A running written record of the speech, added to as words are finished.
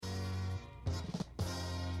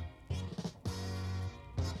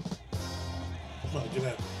Good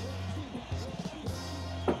night.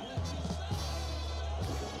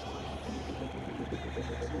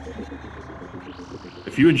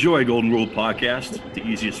 If you enjoy Golden Rule Podcast, the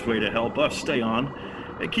easiest way to help us stay on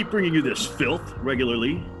and keep bringing you this filth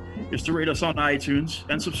regularly is to rate us on iTunes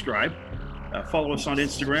and subscribe. Follow us on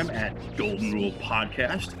Instagram at Golden Rule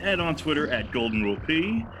Podcast and on Twitter at Golden Rule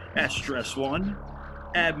P, at Stress1,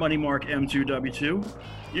 at MoneyMarkM2W2.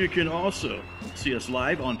 You can also see us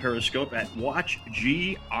live on Periscope at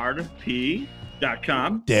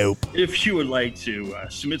WatchGRP.com. Dope. If you would like to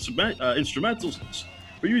submit some instrumentals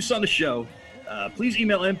for use on the show, please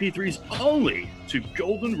email MP3s only to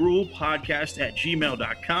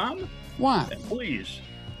goldenrulepodcast@gmail.com. Why? And please,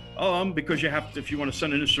 because you have to, if you want to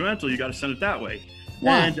send an instrumental, you got to send it that way.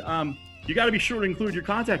 Why? And you got to be sure to include your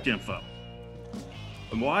contact info.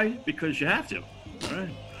 And why? Because you have to. All right.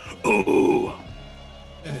 Oh.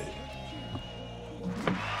 Hey.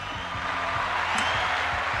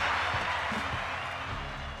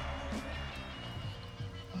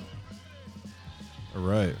 All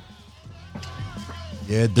right.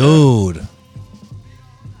 Yeah, dude.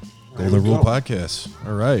 Golden Rule Podcast.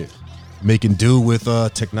 All right. Making do with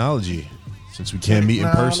technology since we can't meet in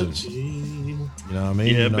person. You know what I mean?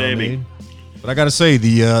 Yeah, you know baby. What I mean? But I got to say,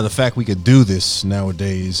 the fact we could do this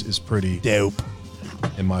nowadays is pretty Dope.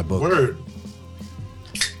 in my book. Word.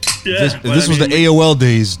 Yeah, If this was the AOL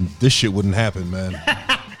days, this shit wouldn't happen, man.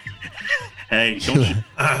 Hey, don't you,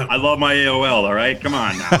 I love my AOL, all right? Come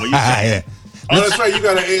on now. What you saying? Oh, that's right. You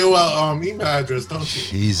got an AOL email address, don't you?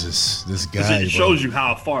 Jesus, this 'Cause guy. it shows you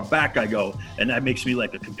how far back I go, and that makes me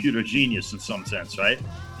like a computer genius in some sense, right?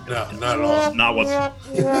 No, not at all. Not what's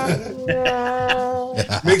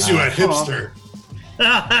Makes you a hipster.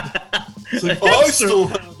 It's like, I still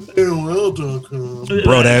have AOL.com.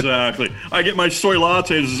 Bro, that- Exactly. I get my soy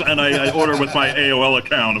lattes and I order with my AOL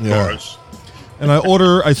account, of Yeah. course. And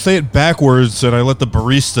I say it backwards, and I let the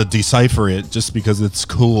barista decipher it just because it's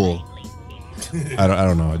cool. I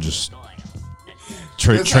don't know. I just That's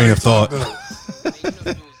train how of you talk, thought.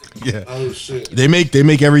 though. Yeah, Oh, shit. they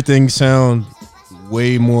make everything sound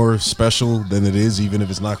way more special than it is, even if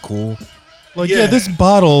it's not cool. Like, yeah, Yeah. this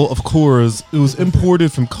bottle of Coors, it was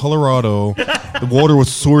imported from Colorado. The water was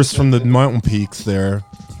sourced from the mountain peaks there,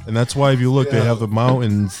 and that's why if you look, they Yeah. have the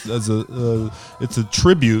mountains as it's a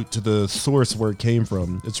tribute to the source where it came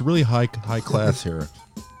from. It's really high class here.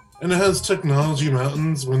 And it has technology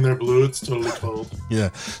mountains. When they're blue, it's totally cold. Yeah,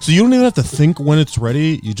 so you don't even have to think when it's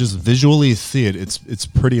ready. You just visually see it. It's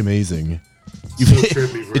pretty amazing. So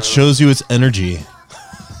trippy, bro. It shows you its energy.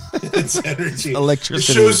 It's energy.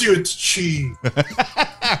 Electricity. It shows you it's chi.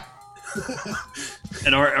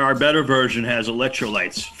 And our better version has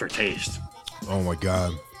electrolytes for taste. Oh my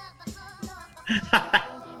god.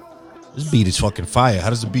 This beat is fucking fire. How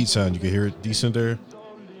does the beat sound? You can hear it decent there?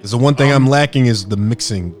 Because the one thing I'm lacking is the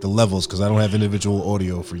mixing, the levels, because I don't have individual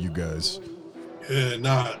audio for you guys. Yeah,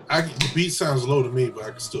 nah. The beat sounds low to me, but I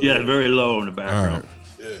can still. Yeah, hear it. very low in the background.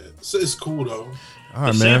 Alright. Yeah, it's cool though. All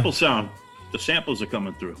right, The man. sample sound, the samples are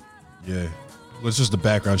coming through. Yeah. Well, it's just the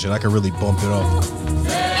background shit. I can really bump it up. Oh,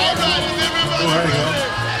 there you go.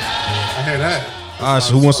 I hear that. All right,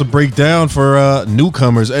 so who wants to break down for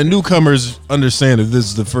newcomers? And newcomers, understand if this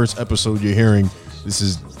is the first episode you're hearing,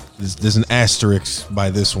 there's an asterisk by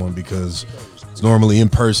this one because it's normally in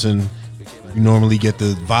person. You normally get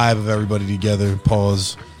the vibe of everybody together.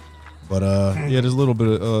 Pause. But yeah, there's a little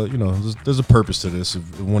bit of there's a purpose to this.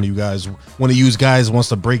 If one of you guys wants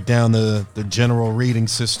to break down the general rating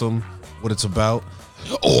system, what it's about,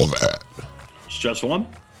 all that. It's just one.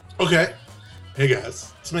 Okay. Hey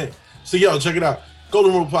guys, it's me. So yo, check it out.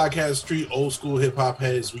 Golden Rule Podcast, street old school hip hop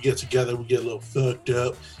heads. We get together, we get a little fucked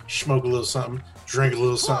up, smoke a little something, drink a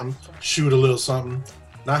little something, shoot a little something.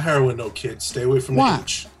 Not heroin, no kids. Stay away from the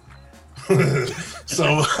beach.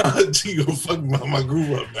 So you gonna fuck my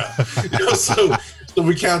groove up now. So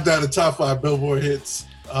we count down the top 5 Billboard hits,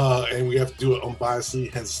 and we have to do it unbiasedly,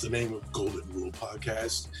 hence the name of Golden Rule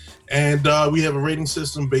Podcast. And we have a rating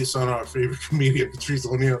system based on our favorite comedian, Patrice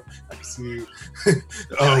O'Neal. I can see you.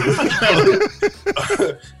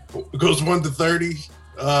 It goes 1 to 30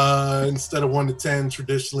 instead of 1 to 10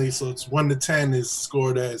 traditionally. So it's 1 to 10 is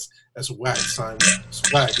scored as whack sign. It's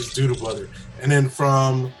whack. It's doodle butter. And then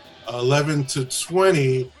from 11 to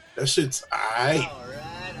 20, that shit's aight. All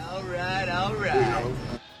right. You know?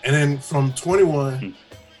 And then from 21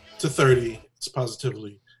 to 30, it's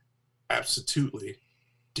positively, absolutely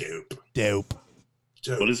dope. Dope.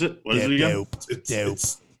 What is it? What is it again? Dope. It's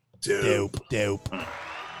dope. Dope.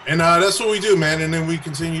 And that's what we do, man. And then we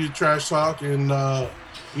continue to trash talk and,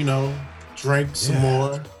 drink some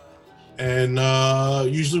more. And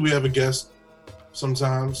usually we have a guest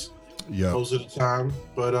sometimes, Yeah. most of the time.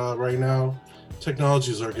 But right now,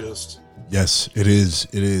 technology is our guest. Yes, it is.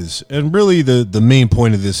 It is. And really the main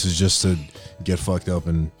point of this is just to get fucked up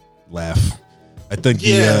and laugh. I think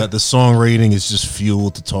the song rating is just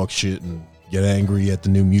fuel to talk shit and get angry at the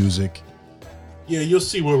new music. Yeah, you'll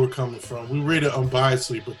see where we're coming from. We rate it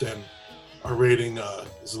unbiasedly, but then our rating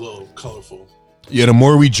is a little colorful. Yeah, the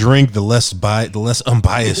more we drink, the less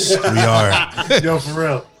unbiased we are. Yo, for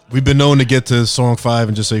real. We've been known to get to song 5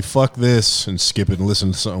 and just say fuck this and skip it and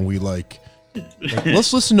listen to something we like.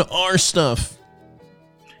 Let's listen to our stuff.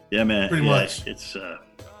 Yeah, man. Pretty much. It's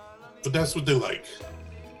But that's what they like.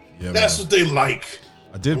 Yeah, That's man. what they like.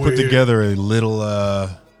 I did put together a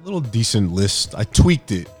little decent list. I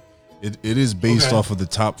tweaked it. It is based off of the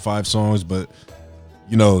top 5 songs, but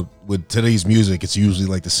you know, with today's music, it's usually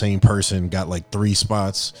like the same person got like 3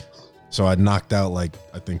 spots. So I knocked out like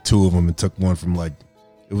I think 2 of them and took one from like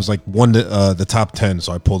it was like one to the top 10.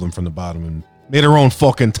 So I pulled them from the bottom and made our own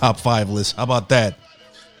fucking top 5 list. How about that?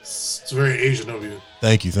 It's very Asian of you.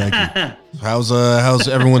 Thank you. How's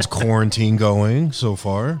everyone's quarantine going so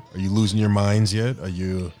far? Are you losing your minds yet? Are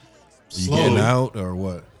you getting out or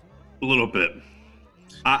what? a little bit.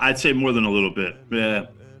 I'd say more than a little bit. Yeah.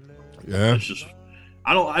 Yeah. It's just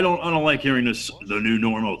I don't like hearing this the new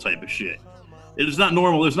normal type of shit. It is not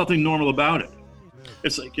normal. There's nothing normal about it.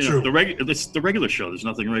 It's like, you know, it's the regular show. There's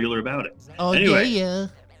nothing regular about it. Oh, anyway. yeah.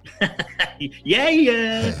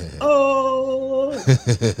 Yeah. Oh.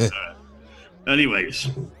 Anyways.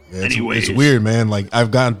 Yeah, it's weird, man. Like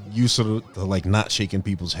I've gotten used to like not shaking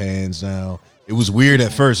people's hands now. It was weird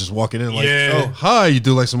at first, just walking in like, oh, hi, you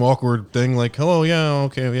do like some awkward thing, like, hello, yeah,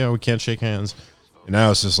 okay, yeah, we can't shake hands. And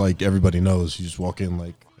now it's just like everybody knows. You just walk in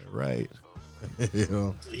like, right. You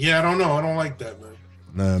know? Yeah, I don't know. I don't like that, man.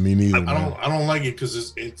 Nah, me neither. I don't like it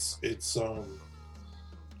because it's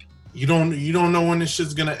you don't know when this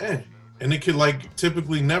shit's gonna end, and it could like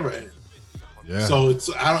typically never end. Yeah. So it's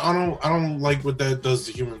I don't like what that does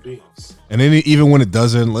to human beings. And then even when it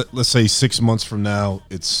doesn't, let's say 6 months from now,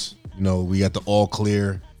 it's, you know, we got the all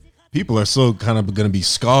clear. People are still kind of going to be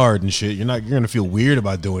scarred and shit. You're going to feel weird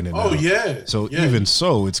about doing it now. Oh yeah. So yeah. even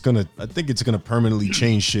so, I think it's going to permanently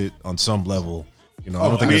change shit on some level. You know, I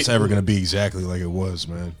don't think it's ever going to be exactly like it was,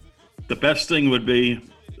 man. The best thing would be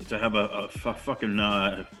to have a fucking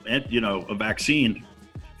a vaccine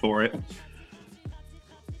for it.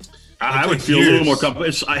 I would feel a little more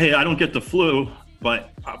comfortable. Hey, I don't get the flu, but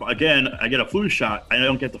again, I get a flu shot. I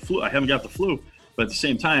don't get the flu. I haven't got the flu, but at the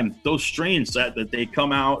same time, those strains that they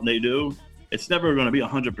come out and they do, it's never going to be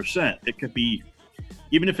 100%. It could be,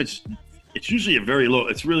 even if it's usually a very low.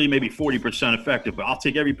 It's really maybe 40% effective, but I'll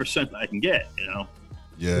take every percent that I can get. You know.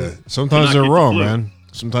 Yeah. Sometimes they're wrong, man.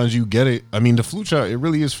 Sometimes you get it. I mean, the flu shot, it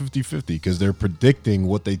really is 50-50 because they're predicting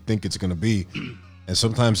what they think it's going to be, and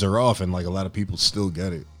sometimes they're off, and like a lot of people still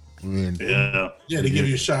get it. I mean, they give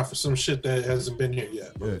you a shot for some shit that hasn't been here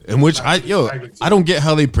yet. Yeah. And which I don't get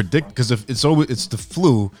how they predict, because if it's the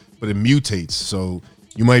flu, but it mutates, so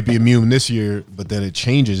you might be immune this year, but then it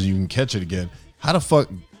changes, you can catch it again. How the fuck?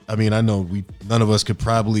 I mean, I know none of us could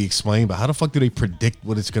probably explain, but how the fuck do they predict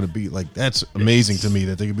what it's gonna be? Like, that's amazing to me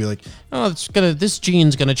that they could be like, oh, this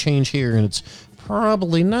gene's gonna change here, and it's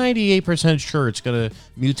probably 98% sure it's gonna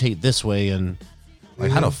mutate this way, and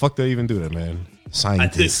like, how the fuck do they even do that, man?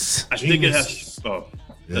 Scientists. I think it has.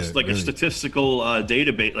 It's like really. A statistical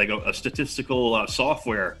database, like a statistical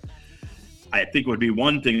software. I think would be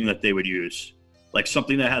one thing that they would use, like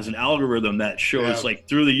something that has an algorithm that shows like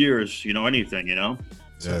through the years, anything,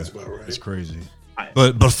 Sounds about right. It's crazy.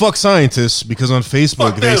 But fuck scientists, because on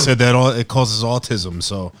Facebook they said that it causes autism.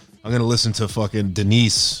 So I'm gonna listen to fucking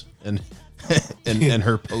Denise and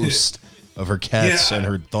her post of her cats and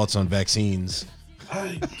her thoughts on vaccines.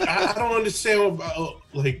 I don't understand about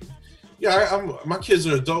my kids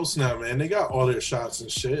are adults now, man. They got all their shots and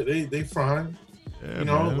shit. They fine. Yeah,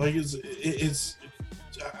 man. Like it's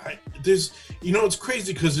there's it's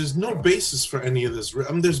crazy because there's no basis for any of this. I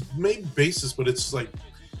mean, there's maybe basis, but it's like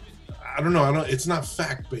I don't know. It's not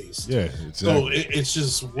fact based. Yeah. Exactly. So it's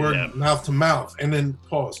just word mouth to mouth, and then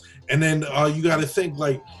pause, and then you got to think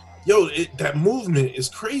like, yo, that movement is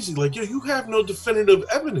crazy. Like, yo, you have no definitive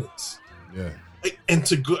evidence. Yeah. And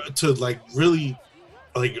to go to like really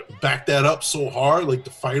like back that up so hard, like to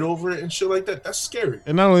fight over it and shit like that, that's scary.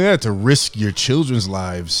 And not only that, to risk your children's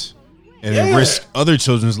lives and risk other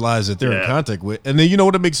children's lives that they're in contact with. And then you know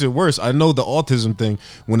what makes it worse? I know the autism thing,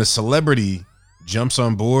 when a celebrity jumps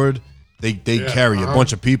on board, they carry a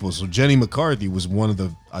bunch of people. So Jenny McCarthy was one of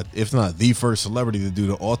the, if not the first celebrity to do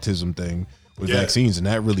the autism thing with vaccines, and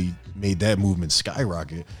that really made that movement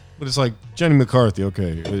skyrocket. But it's like, Jenny McCarthy,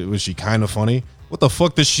 okay, was she kind of funny? What the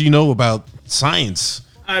fuck does she know about science?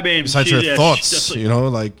 I mean, Besides she- her yeah, thoughts, she's you know,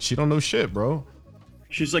 like she don't know shit, bro.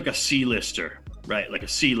 She's like a C-lister, right? Like a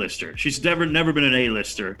C-lister. She's never been an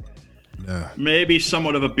A-lister. Nah. Maybe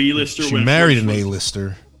somewhat of a B-lister. She when married first an was-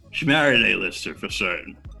 A-lister. She married an A-lister for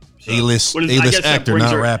certain. So, A-list what is- I guess that actor, brings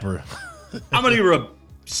not her- rapper. I'm gonna give her a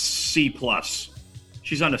C+.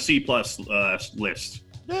 She's on a C+ list.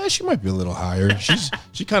 Yeah, she might be a little higher.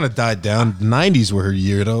 She kind of died down. The 90s were her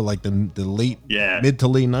year though, like the late mid to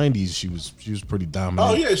late 90s. She was pretty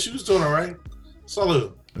dominant. Oh yeah, she was doing all right.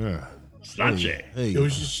 Salute. Yeah. Sanche. Hey, You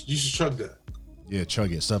should chug that. yeah,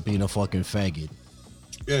 chug it. Stop being a fucking faggot.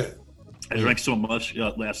 Yeah. I drank so much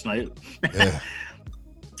last night. Yeah.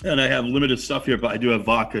 And I have limited stuff here, but I do have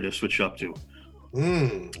vodka to switch up to.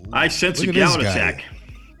 I sense Look a at this gout guy. attack.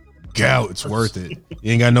 Gout, it's worth it.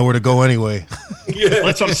 You ain't got nowhere to go anyway. Yeah.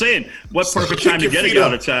 That's what I'm saying. What perfect time to Kick get a your feet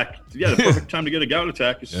gout up. attack? Yeah, the perfect time to get a gout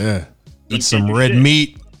attack is Yeah. Eat Eat some your red shit.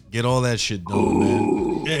 meat. Get all that shit done,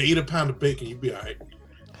 man. Yeah, eat a pound of bacon, you'll be all right.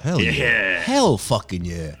 Hell yeah. Yeah. Hell fucking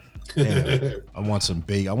yeah. Damn. I want some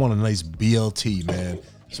bacon. I want a nice BLT, man.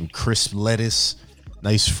 Some crisp lettuce,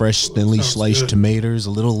 nice fresh thinly Sounds sliced good. tomatoes, a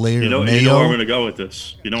little layer You know of where I'm mayo. going to go with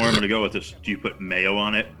this. You know where I'm going to go with this. Do you put mayo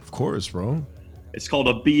on it? Of course, bro. It's called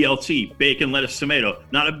a BLT, bacon, lettuce, tomato,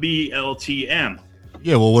 not a BLTM.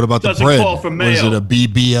 Yeah, well, what about the Doesn't bread? call for Was mayo. it a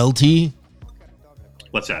BBLT?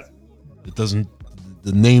 What's that? It doesn't.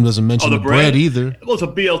 The name doesn't mention Oh, the the bread bread? either. Well, it's a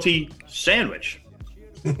BLT sandwich.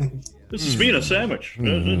 This is being a sandwich.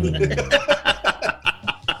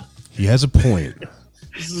 He has a point.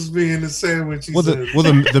 This is being a sandwich. He Well, said.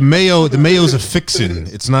 the mayo is a fixin'.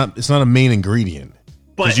 It's not a main ingredient.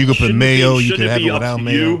 But you could put shouldn't mayo, you shouldn't could have be it up without to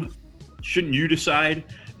mayo. you? Shouldn't you decide?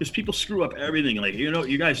 Because people screw up everything. Like,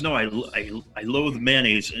 you guys know I loathe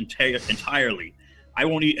mayonnaise entirely. I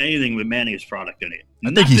won't eat anything with mayonnaise product in it. I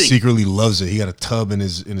think he Nothing. secretly loves it. He got a tub in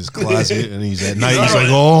his closet, and he's at night. He's like,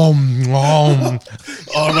 oh.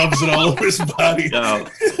 all rubs it all over his body. No.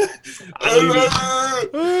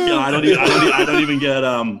 I don't even get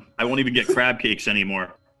I won't even get crab cakes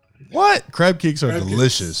anymore What? Crab cakes are Crab cakes.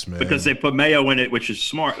 delicious, man. because they put mayo in it, which is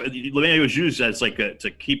smart. Mayo is used as like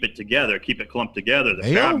to keep it together, keep it clumped together. The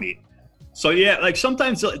Mayo? crab meat. So yeah, like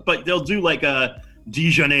sometimes, but they'll do like a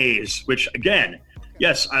Dijonnaise, which again,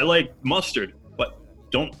 yes, I like mustard, but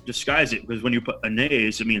don't disguise it because when you put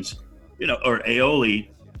anise, it means or aioli.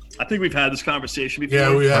 I think we've had this conversation before.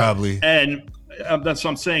 Yeah, we have. Probably. And that's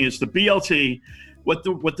what I'm saying is the BLT. What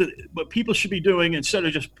people should be doing instead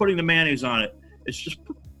of just putting the mayonnaise on it is just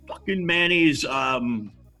put fucking mayonnaise,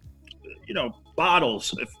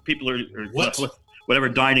 bottles. If people are What? whatever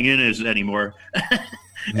dining in is anymore,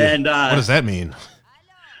 and What does that mean?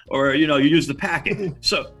 or you use the packet.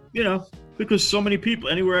 So because so many people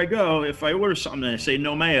anywhere I go, if I order something and I say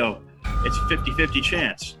no mayo, it's a 50-50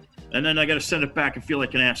 chance, and then I got to send it back and feel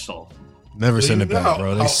like an asshole. Never send it You know back,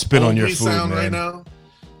 bro. They how spit on old your we food, sound man. Right now?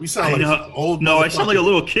 We sound I like know. old. No, I sound like a motherfuckers.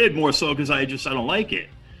 little kid more so because I don't like it.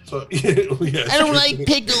 So, yeah, I don't like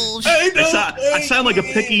pickles. I sound like a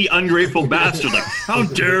picky, ungrateful bastard. Like, how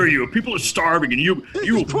dare you? People are starving, and you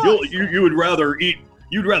would rather eat.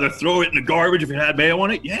 You'd rather throw it in the garbage if it had mayo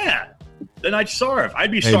on it. Yeah, then I'd starve. I'd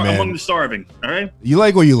be Hey, man. among the starving. All right. You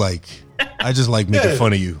like what you like. I just like making Yeah.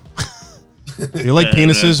 fun of you. You like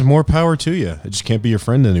penises? More power to you. I just can't be your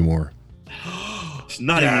friend anymore. It's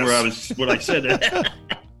not even where I was. What I said.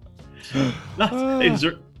 Hey,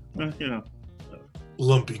 dessert.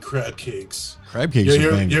 lumpy crab cakes. Crab cakes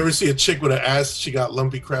are banging. You ever see a chick with an ass? She got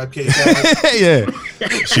lumpy crab cake ass. Yeah.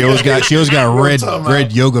 She always got What red I'm talking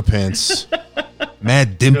about. yoga pants.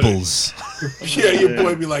 Mad dimples. Yeah, your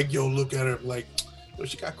boy be like, yo, look at her. Like, yo,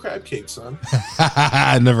 she got crab cakes, son.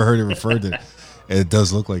 I never heard it referred to. It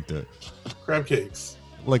does look like that. Crab cakes.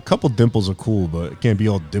 Like, couple dimples are cool, but it can't be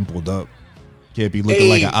all dimpled up. Can't be looking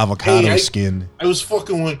like an avocado skin. I was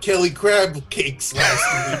fucking with Kelly Crab Cakes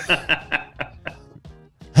last week.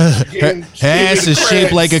 Her ass is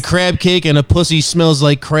shaped like a crab cake, and a pussy smells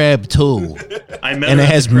like crab too. I met And her it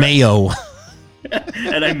at has the crab- mayo.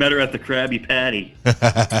 And I met her at the Krabby Patty.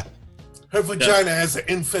 Her vagina has an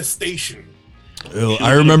infestation. Ew,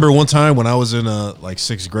 I remember one time when I was in like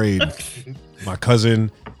 6th grade, my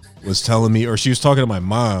cousin was telling me, or she was talking to my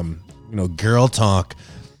mom, girl talk,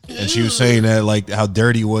 and she was saying that like how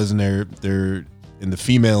dirty it was in their in the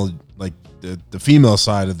female, like the female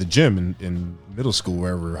side of the gym in middle school,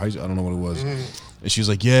 wherever, I don't know what it was. And she was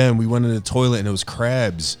like, yeah, and we went in the toilet and it was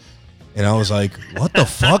crabs. And I was like, what the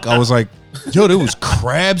fuck? I was like, yo, there was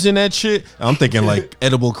crabs in that shit. I'm thinking like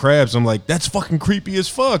edible crabs. I'm like, that's fucking creepy as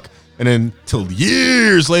fuck. And then till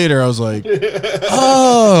years later, I was like,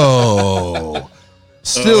 oh,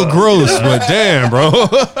 Still gross, but damn, bro.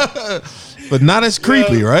 But not as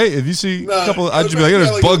creepy, right? If you see a couple, I'd just be like,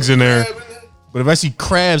 there's bugs in there. But if I see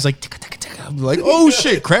crabs, like, I'm like, oh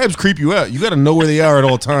shit, crabs creep you out. You got to know where they are at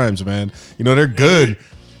all times, man. You know, they're good,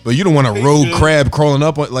 but you don't want a rogue crab crawling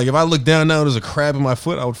up. Like, if I look down now, there's a crab in my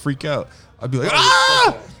foot, I would freak out. I'd be like,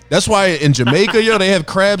 ah! That's why in Jamaica, yo, they have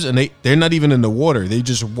crabs and they're not even in the water. They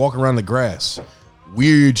just walk around the grass.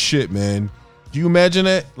 Weird shit, man. Do you imagine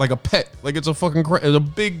that? Like a pet. Like it's a fucking crab. It's a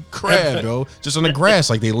big crab, yo. Just on the grass.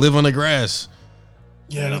 Like they live on the grass.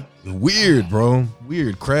 Yeah. Weird, bro.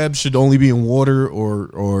 Weird. Crabs should only be in water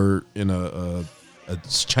or in a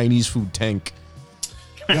Chinese food tank.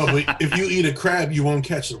 Yo, but if you eat a crab, you won't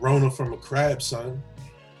catch the Rona from a crab, son.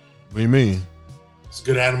 What do you mean? It's a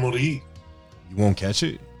good animal to eat. You won't catch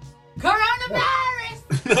it?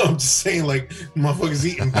 Coronavirus! No, I'm just saying, like, motherfuckers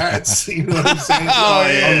eating bats. You know what I'm saying? Oh,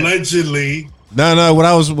 yeah. Allegedly. No. What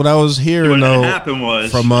I was hearing What though happened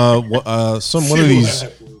was from one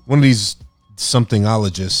of these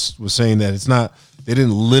somethingologists was saying that it's not. They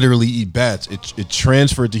didn't literally eat bats. It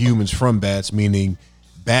transferred to humans from bats, meaning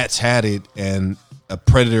bats had it and a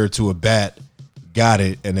predator to a bat got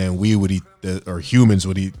it, and then we would eat or humans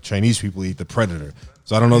would eat. Chinese people eat the predator.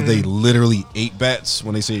 So I don't know if they literally ate bats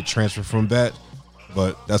when they say it transferred from bat,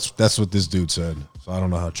 but that's what this dude said. So I don't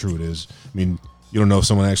know how true it is. I mean, you don't know if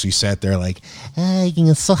someone actually sat there like,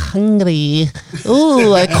 I'm so hungry.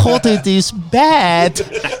 Oh, I caught this bat.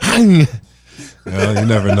 You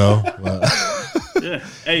never know. yeah.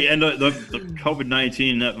 Hey, and the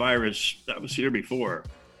COVID-19, that virus, that was here before.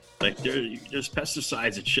 Like there's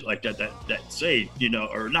pesticides and shit like that say, you know,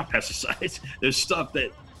 or not pesticides. There's stuff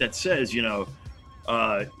that says,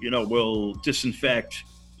 will disinfect,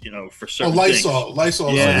 for certain Lysol. things.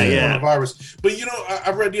 Lysol Yeah, is yeah. coronavirus. But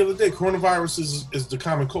I read the other day, coronavirus is the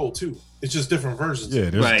common cold too. It's just different versions. Yeah,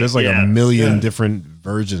 Right, there's like yeah. a million Yeah. different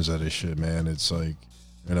versions of this shit, man. It's like,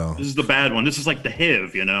 This is the bad one. This is like the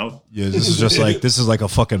HIV, Yeah, this is just like a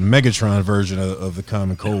fucking Megatron version of the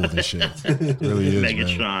common cold and shit. It really is, man.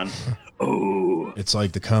 Megatron. Oh. It's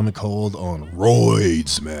like the common cold on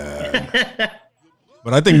roids, man.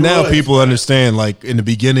 But I think now people understand. Like in the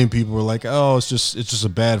beginning, people were like, "Oh, it's just a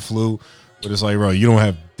bad flu," but it's like, bro, you don't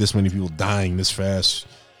have this many people dying this fast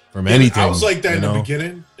from anything. I was like that in the know?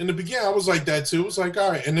 beginning. In the beginning, I was like that too. It was like, all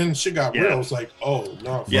right, and then shit got Yeah. real. I was like, oh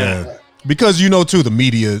no, fuck Yeah. that. Because too, the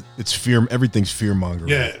media, it's fear. Everything's fear mongering.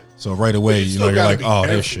 Yeah. So right away, you you're still like, gotta oh,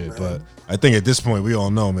 be this careful, shit. man. But I think at this point, we all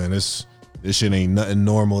know, man, this shit ain't nothing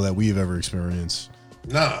normal that we've ever experienced.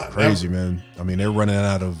 Nah, Crazy, man. I mean, they're running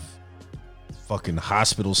out of fucking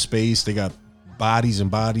hospital space. They got bodies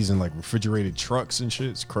and like refrigerated trucks and shit.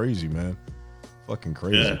 It's crazy, man. Fucking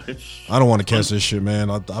crazy. Yeah, it's I don't want to catch this shit, man.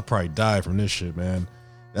 I'll probably die from this shit, man.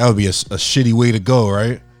 That would be a shitty way to go,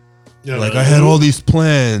 right? Yeah, Like, I had all these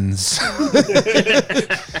plans.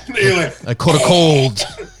 You're like, I caught a cold.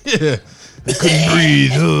 Yeah. I couldn't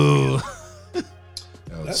breathe. Ugh.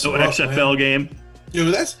 that's so an rough, XFL man. game. Yo,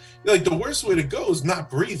 that's like the worst way to go is not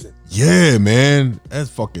breathing. Yeah, man. That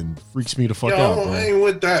fucking freaks me the fuck Yo, out, I bro. ain't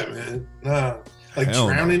with that, man. Nah, like Hell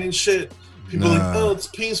no. drowning and shit. People Nah. like, oh, it's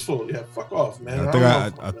peaceful. Yeah, fuck off, man. I think don't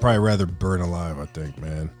know. I'd probably rather burn alive, I think,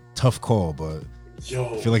 man. Tough call, but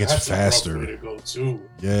Yo, I feel like it's that's faster. A rough way to go too.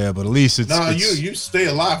 yeah, but at least it's. Nah, it's, you stay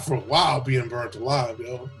alive for a while being burnt alive,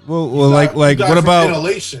 yo. Well, You like die what from about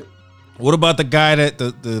inhalation? what about the guy that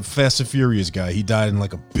the Fast and Furious guy? He died in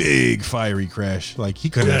like a big fiery crash. Like he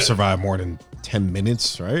couldn't have Yeah. survived more than 10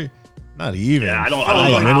 minutes, right? Not even. Yeah, I don't 5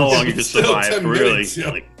 know how minutes. long you can Still survive. 10 Really, minutes, yo.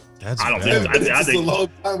 like, That's I don't bad. think- I It's a think- long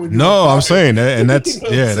time when you're No, I'm alive. saying that, and that's You know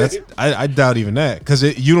what yeah, I'm that's saying? I doubt even that because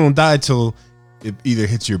you don't die till it either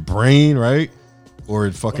hits your brain, right, or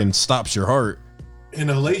it fucking stops your heart.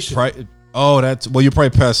 Inhalation. Oh, that's well, you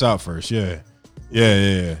probably pass out first. Yeah.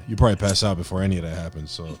 You probably pass out before any of that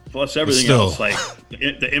happens. So plus everything still. else, like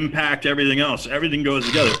the impact, everything else, everything goes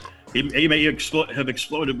together. He may have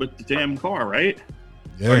exploded with the damn car, right?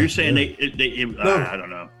 yeah, Are you saying yeah. No. I don't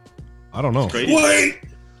know. I don't know. Crazy. Wait,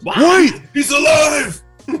 What? Wait, he's alive.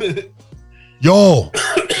 yo,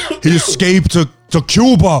 he escaped to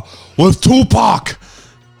Cuba with Tupac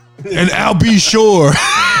and Al B. Shore.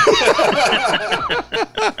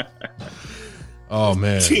 Oh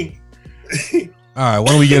man. All right, why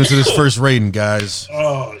don't we get into this first rating, guys?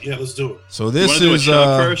 Oh yeah, let's do it. So You this wanna do a is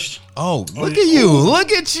chug first? oh, look yeah. at you.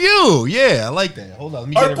 Look at you. Yeah, I like that. Hold on. Let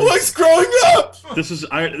me Our get everything. boy's growing up. This is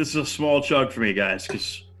a small chug for me, guys,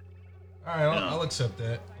 because All right, I'll accept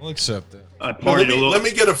that. I'll accept that. I Let partied a little. let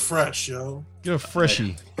me get a fresh, yo. Get a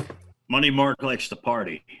freshie. Money Mark likes to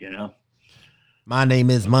party, My name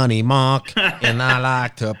is Money Mark, and I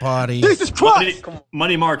like to party. Jesus Christ!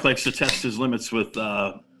 Money Mark likes to test his limits with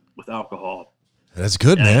alcohol. That's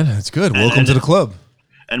good, man. That's good. Welcome to the club.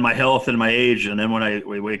 And my health and my age, and then when I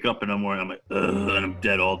wake up in the morning, I'm like, ugh, and I'm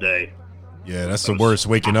dead all day. Yeah, that's the worst.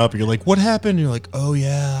 Waking up, you're like, what happened? You're like, oh,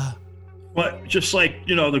 yeah. But just like,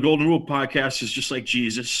 the Golden Rule podcast is just like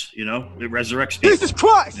Jesus, it resurrects people. Jesus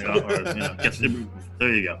Christ!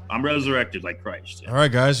 There you go. I'm resurrected like Christ. All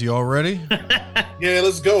right, guys, you all ready? Yeah,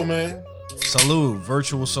 let's go, man. Salute,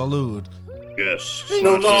 virtual salute. Yes.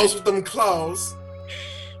 No laws with them claws.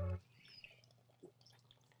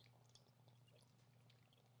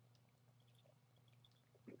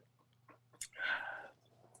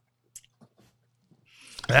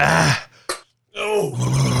 Ah. Oh.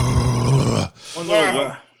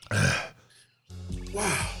 Wow.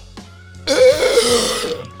 Wow.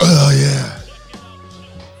 Oh, yeah.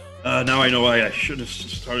 Now I know why I should have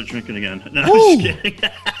started drinking again. No, I'm just kidding.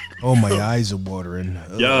 Oh, my eyes are watering.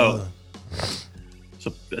 Yo.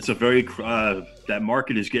 So that's a very that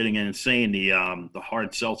market is getting insane. The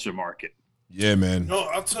hard seltzer market. Yeah, man. No,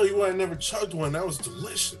 I'll tell you what. I never chugged one. That was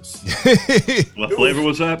delicious. What flavor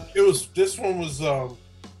was that? This one was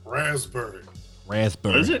raspberry.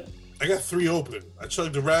 Raspberry. What is it? I got 3 open. I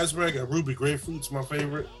chugged the raspberry. I got ruby grapefruit's my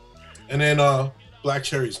favorite, and then black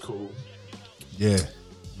cherry's cool. Yeah,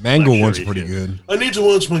 mango Black one's cherry, pretty yeah. good. I need to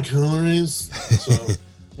watch my calories. So.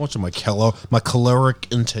 Watching my caloric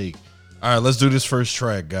intake. All right, let's do this first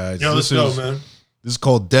track, guys. Yeah, let's go, man. This is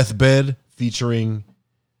called Deathbed featuring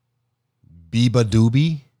Biba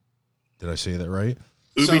Doobie. Did I say that right?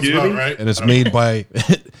 Sounds about right. And it's made by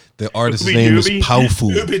the artist's Ooby name is Dooby.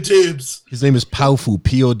 Powfu. Doobie Dibs. His name is Powfu,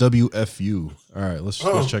 Powfu. All right, let's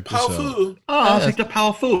check this out. Powfu. Oh, I'll take the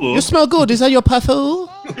powerful. You smell good. Is that your Powfu?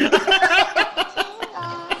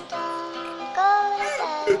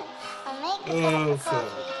 Oh, fuck.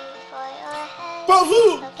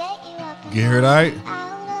 Powfu. You hear it, all right?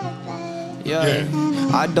 Yeah.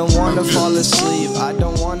 I don't wanna fall asleep, I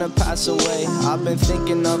don't wanna pass away. I've been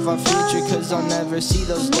thinking of our future cause I'll never see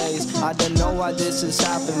those days. I don't know why this has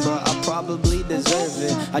happened, but I probably deserve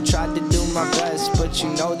it. I tried to do my best, but you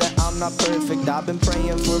know that I'm not perfect. I've been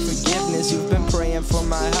praying for forgiveness, you've been praying for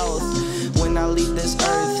my health. When I leave this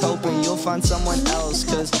earth, hoping you'll find someone else.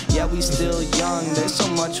 Cause yeah, we still young, there's so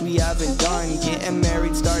much we haven't done. Getting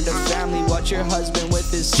married, start a family, watch your husband with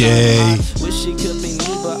his son. Gay. I wish it could be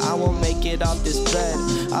me, but I won't make it off this bed.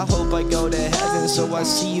 I hope I go to heaven, so I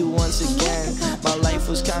see you once again. My life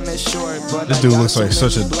was kinda short, but This I dude got looks so like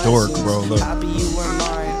such a many dork, blessings. bro. Look. Happy you were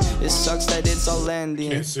mine. It sucks that it's all ending.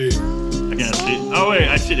 Can't see it. I can't see. Oh wait,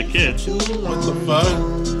 I see the kid. What the fuck?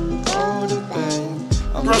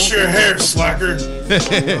 Brush your hair, slacker.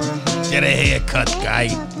 Get a haircut, guy.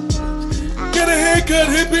 Get a haircut,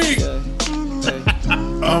 hippie.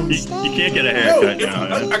 You can't get a Yo, haircut now. I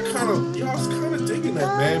was kind of digging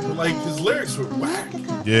that, man. But like his lyrics were whack.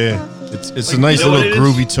 Yeah, it's Like, a nice you know little what it is?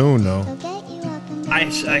 groovy tune, though.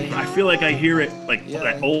 I feel like I hear it like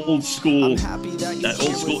that old school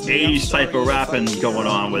 80s type of rapping going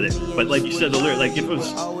on with it. But like you said, the lyric, like if it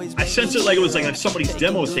was, I sense it like it was like somebody's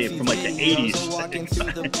demo tape from like the 80s.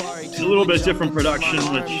 It's a little bit different production,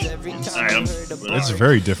 which It's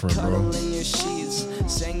very different, bro.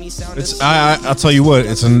 It's I'll tell you what,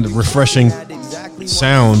 it's a refreshing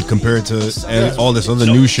sound compared to all this other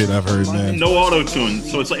new shit I've heard, man. no auto tune,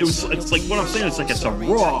 so it's like what I'm saying. It's like it's a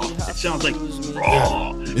raw. It sounds like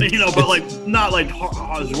raw, but like not like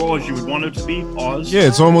as raw as you would want it to be. Yeah,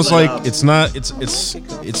 it's almost like it's not.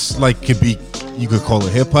 It's like you could call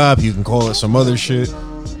it hip hop. You can call it some other shit.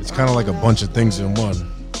 It's kind of like a bunch of things in one.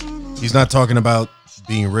 He's not talking about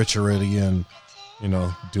being rich already and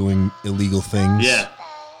doing illegal things. Yeah,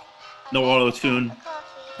 no auto tune.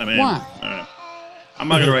 I mean, Why? I'm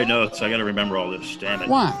not gonna write notes. I gotta remember all this. Damn it.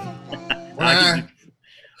 Why? I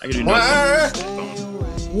can do notes.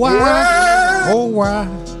 Why? Oh, why?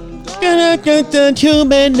 Gonna get the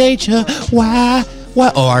human nature. Why?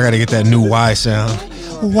 Why? Oh, I gotta get that new Y sound.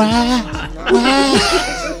 Why? Why?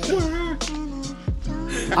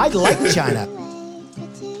 I like China.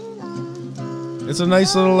 It's a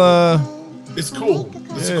nice little. It's cool.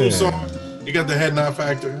 It's a cool song. You got the head nod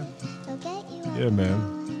factor. Yeah,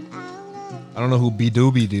 man. I don't know who B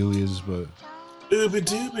Doobie Doo is, but Ooby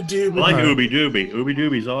dooby dooby. I like Ooby Dooby. Ooby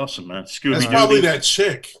Dooby's awesome, man. Scooby That's Dooby. probably that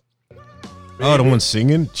chick. oh, the one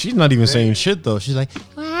singing. She's not even saying shit though. She's like,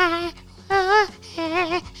 Yeah,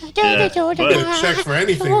 Get a check for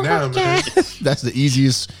anything now, man. that's the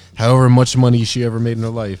easiest. However much money she ever made in her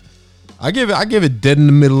life. I give it dead in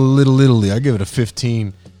the middle of Little Italy. I give it a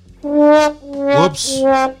 15. What Whoops,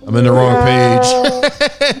 I'm in the wrong page.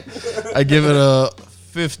 I give it a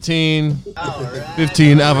 15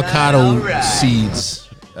 avocado seeds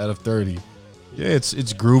out of 30. Yeah, it's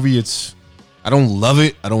groovy. I don't love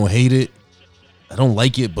it. I don't hate it. I don't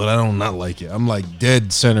like it, but I don't not like it. I'm like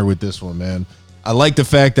dead center with this one, man. I like the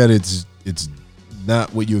fact that it's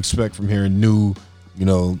not what you expect from hearing new,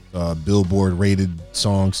 Billboard rated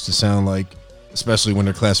songs to sound like, especially when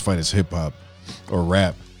they're classified as hip hop or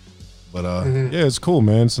rap. But yeah, it's cool,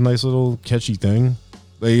 man. It's a nice little catchy thing.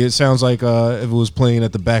 Like, it sounds like if it was playing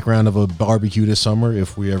at the background of a barbecue this summer,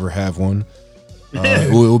 if we ever have one.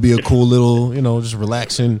 It will be a cool little, just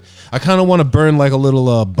relaxing. I kind of want to burn like a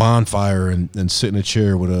little bonfire and sit in a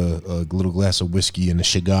chair with a little glass of whiskey and a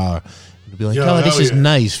cigar. And be like, this is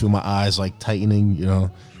nice. Feel my eyes like tightening,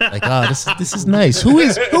 like, this is nice. Who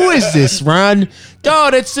is this, Ron?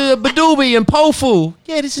 Oh, that's Badoobie and Pofu.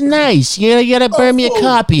 Yeah, this is nice. You gotta burn me a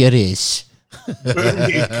copy of this. Burn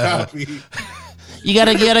me a copy. You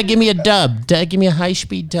gotta give me a dub. Give me a high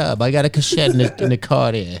speed dub. I got a cassette in the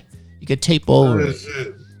car there. You could tape over it.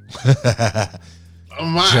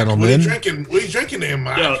 Mike, gentlemen. What are you drinking there,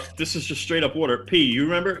 Mike? Yo, this is just straight up water. P, you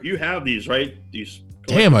remember? You have these, right? These.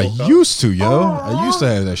 Damn, I collectible cups? used to, yo. I used to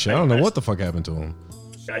have that shit. I don't know what the fuck happened to him.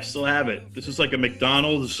 I still have it. This is like a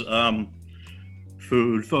McDonald's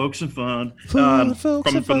food, folks, and fun from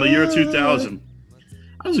the year 2000.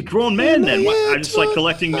 I was a grown man then. I just like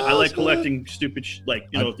collecting. I like collecting stupid.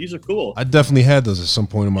 These are cool. I definitely had those at some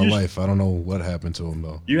point in my life. I don't know what happened to them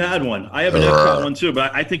though. You had one. I have an Epcot one too,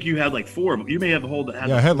 but I think you had like 4 of them. You may have a whole.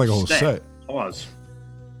 Yeah, I had like a whole set. Pause.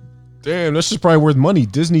 Damn, this is probably worth money.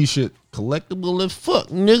 Disney shit, collectible as fuck,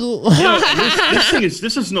 nigga.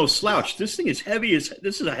 This is no slouch. This thing is heavy.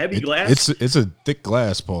 This is a heavy glass. It's a thick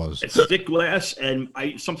glass. Pause. It's thick glass, and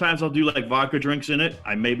sometimes I'll do like vodka drinks in it.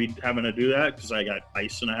 I may be having to do that because I got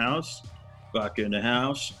ice in the house, vodka in the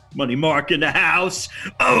house, Money Mark in the house.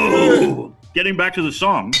 Oh, getting back to the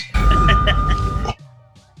song.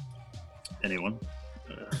 Anyone?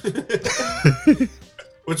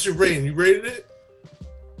 What's your rating? You rated it?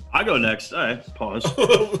 I go next. All right, pause.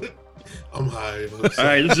 I'm high. All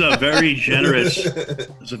right, this is a very generous.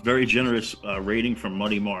 Rating from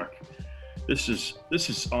Money Mark. This is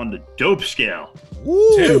on the dope scale.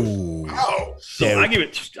 Ooh. Wow. So dope.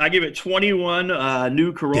 I give it 21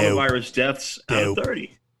 new coronavirus deaths out of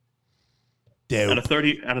 30. Out of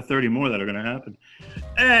 30 more that are going to happen.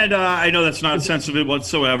 And I know that's not sensitive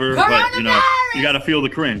whatsoever, but you got to feel the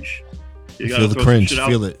cringe. You got to feel the cringe.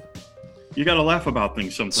 Feel it. You got to laugh about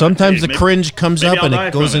things sometimes. Sometimes the cringe comes up and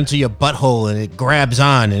it goes into your butthole and it grabs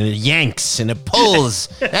on and it yanks and it pulls.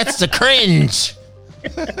 That's the cringe.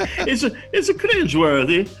 It's a cringe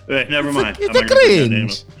worthy. Never mind. It's a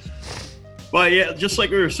cringe. But yeah, just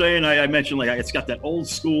like we were saying, I mentioned like it's got that old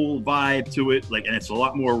school vibe to it, like, and it's a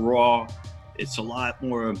lot more raw. It's a lot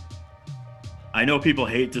more. I know people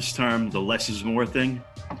hate this term, the less is more thing.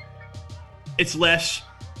 It's less.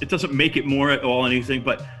 It doesn't make it more at all anything,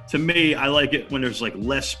 but to me, I like it when there's like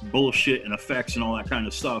less bullshit and effects and all that kind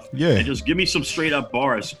of stuff. Yeah. And just give me some straight up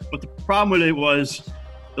bars. But the problem with it was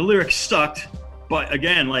the lyrics sucked. But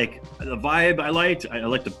again, like the vibe I liked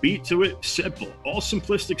the beat to it. Simple, all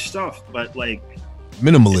simplistic stuff, but like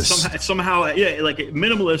minimalist. Somehow, yeah, like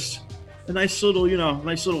minimalist. A nice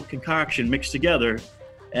little concoction mixed together,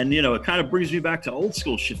 and it kind of brings me back to old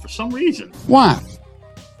school shit for some reason. Why?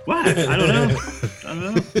 What? I don't know.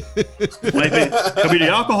 Could be the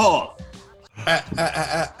alcohol.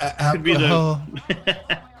 Could be the.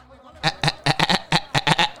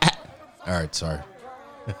 All right, sorry.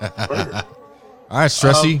 All right,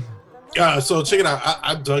 Stressy. So check it out.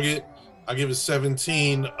 I dug it. I give it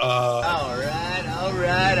 17. All right.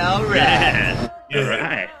 Yeah. All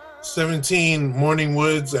right. 17 morning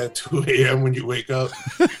woods at 2 a.m. when you wake up.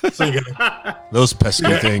 So those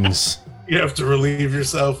pesky things. You have to relieve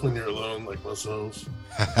yourself when you're alone, like myself.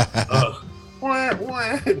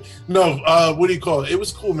 No, what do you call it? It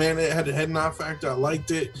was cool, man. It had a head nod factor. I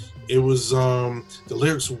liked it. It was the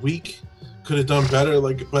lyrics were weak. Could have done better.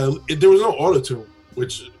 There was no auto-tune,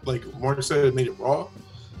 which, like Mark said, it made it raw.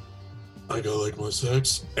 Like I like my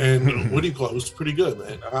sex, and what do you call it? It was pretty good,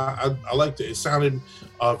 man. I liked it. It sounded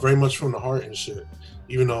very much from the heart and shit,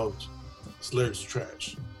 even though its lyrics were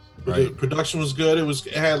trash. But the production was good.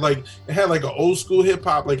 It had like an old school hip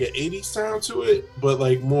hop, like an 80s sound to it, but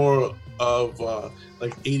like more of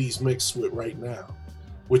like 80s mixed with right now,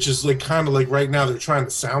 which is like kind of like right now they're trying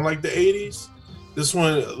to sound like the 80s. This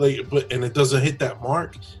one and it doesn't hit that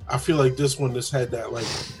mark. I feel like this one just had that like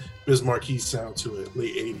Biz Markie sound to it,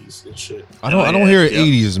 late 80s and shit. I don't hear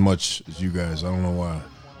 80s as much as you guys. I don't know why,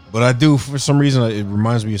 but I do for some reason. It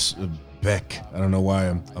reminds me of Beck. I don't know why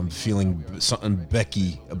I'm feeling something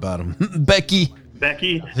Becky about him. Becky.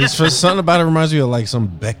 Becky. For something about it reminds me of like some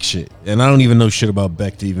Beck shit, and I don't even know shit about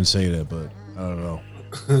Beck to even say that, but I don't know.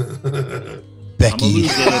 Becky.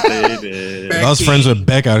 Baby. If I was friends with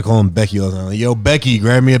Beck, I'd call him Becky all the time. Like, yo, Becky,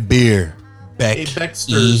 grab me a beer. Beck. Hey,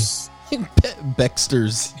 Becksters.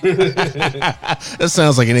 Becksters. That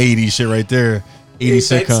sounds like an 80s shit right there. 80s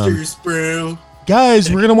sitcom. Becksters, bro.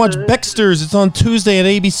 Guys, we're gonna watch Becksters. It's on Tuesday at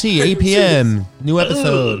ABC, 8 p.m. New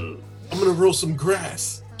episode. I'm gonna roll some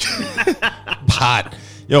grass. Pot.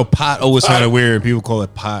 Yo, pot always sounded weird. People call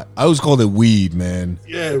it pot. I always called it weed, man.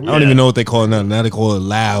 Yeah, I don't even know what they call it now. Now they call it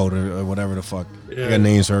loud or whatever the fuck. Yeah. They got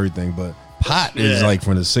names for everything, but pot is like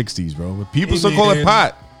from the 60s, bro. But people Hey, still call it man.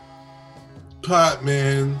 pot. Pot,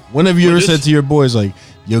 man. When have you Well, ever this- said to your boys, like,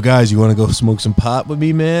 yo, guys, you want to go smoke some pot with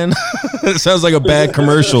me, man? It sounds like a bad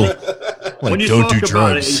commercial. Like, When you don't talk do about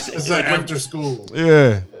drugs. It's like after school.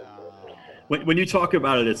 Yeah. when you talk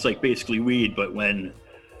about it, it's like basically weed. But when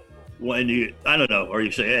you, I don't know, or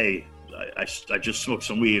you say, hey, I just smoked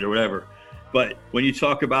some weed or whatever. But when you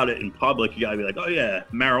talk about it in public, you gotta be like, oh yeah,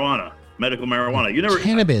 marijuana, medical marijuana. You never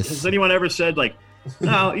Cannabis. Has anyone ever said like,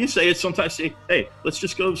 no? You say it sometimes. Say, hey, let's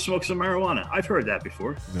just go smoke some marijuana. I've heard that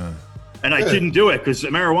before, Yeah. and I didn't do it because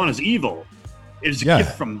marijuana is evil. It's a Yeah,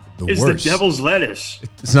 gift from. the It's worst. the devil's lettuce.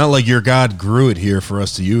 It's not like your God grew it here for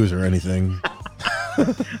us to use or anything.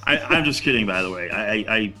 I'm just kidding, by the way.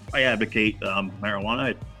 I advocate marijuana.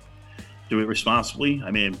 I do it responsibly. I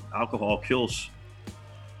mean, alcohol kills.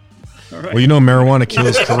 All right. Well, you know, marijuana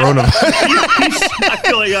kills coronavirus. I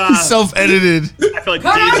feel like Self-edited. I feel like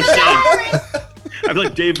Dave Mustaine. I feel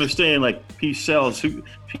like Dave Mustaine. Like peace sells.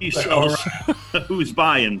 Peace sells. Who's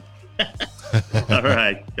buying? All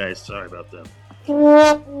right, guys. Sorry about that. All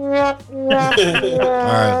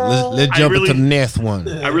right, let's I jump really- into the next one.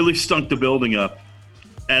 I really stunk the building up,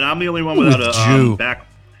 and I'm the only one without a Jew. back.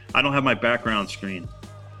 I don't have my background screen.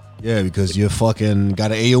 Yeah, because you fucking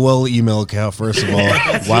got an AOL email account, first of all.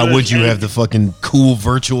 Why would you have the fucking cool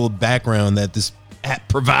virtual background that this app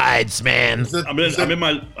provides, man? I'm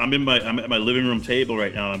at my living room table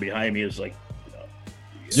right now, and behind me is like.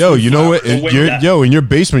 Yo, you know what? Well, wait, that- In your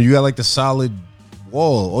basement, you got like the solid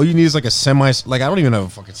wall. All you need is like a like I don't even have a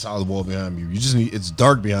fucking solid wall behind me. You just need, it's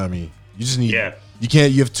dark behind me. You just need, Yeah.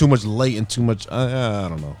 you have too much light and too much, I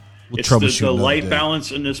don't know. We'll It's troubleshoot the another light day.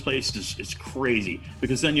 balance in this place is crazy,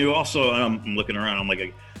 because then you also, and I'm looking around, I'm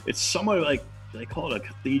like, it's somewhat like, they call it a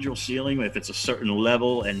cathedral ceiling if it's a certain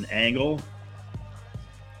level and angle.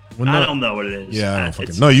 Well, I no- don't know what it is. Yeah, I don't It's-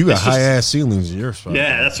 fucking. No, you got it's just- high ass ceilings in your spot.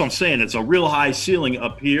 Yeah, that's what I'm saying. It's a real high ceiling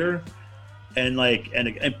up here, and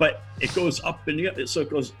but it goes up and so it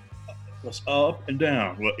goes up and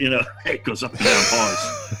down. Well, it goes up and down.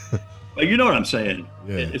 Pause. But you know what I'm saying?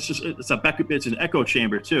 Yeah. It's an echo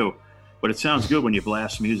chamber too, but it sounds good when you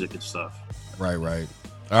blast music and stuff. Right. All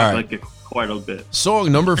I right. like it quite a bit.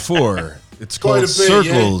 Song number 4. It's Quite called a bit,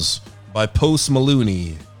 Circles by Post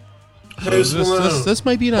Maloney. Post Malone. This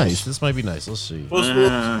might be nice. This might be nice. Let's see. Post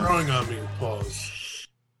Malone's growing on me. Pause.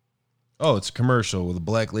 Oh, it's a commercial with a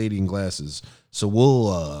black lady in glasses. So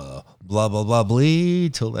we'll blah blah blah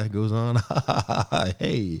bleed till that goes on.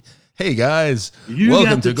 Hey guys, You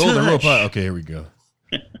welcome got to the Golden Rope. touch. Okay, here we go.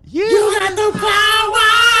 You got the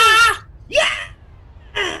power.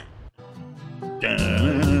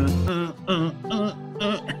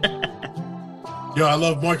 Yo, I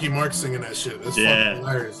love Marky Mark singing that shit. That's Yeah. fucking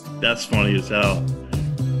hilarious. That's funny as hell.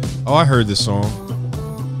 Oh, I heard this song.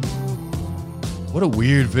 What a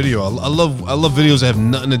weird video. I love videos that have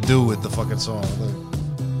nothing to do with the fucking song.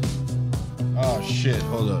 Oh shit!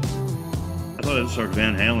 Hold up. I thought it was like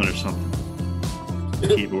Van Halen or something.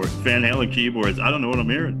 Keyboard. Van Halen keyboards. I don't know what I'm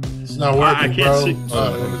hearing. It's not working, I can't bro.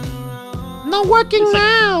 see. Not working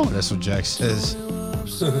now. That's what Jack says.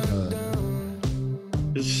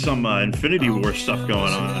 There's some Infinity War stuff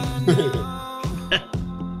going on.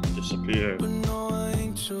 Disappear.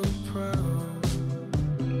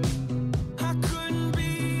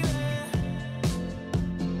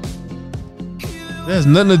 It has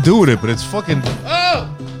nothing to do with it, but it's fucking.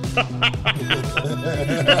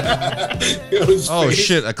 Oh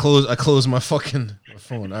shit! I closed my fucking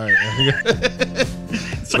phone. All right,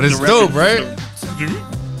 It's but like it's the dope, record- right?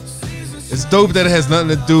 It's dope that it has nothing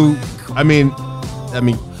to do. I mean,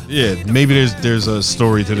 yeah. Maybe there's a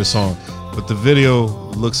story to the song, but the video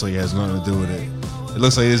looks like it has nothing to do with it. It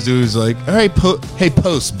looks like this dude's like, all right, hey,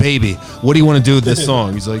 Post, baby, what do you want to do with this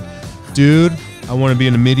song? He's like, dude, I want to be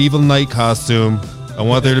in a medieval knight costume. I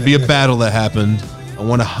want there to be a battle that happened. I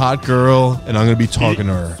want a hot girl, and I'm gonna be talking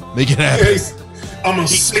to her. Make it happen. I'm gonna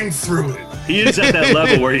sing through it. He is at that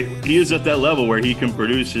level where he is at that level where he can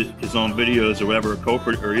produce his own videos or whatever,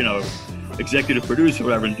 executive producer or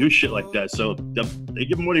whatever, and do shit like that. So they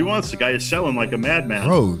give him what he wants. The guy is selling like a madman.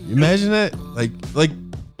 Bro, imagine that. Like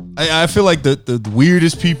I feel like the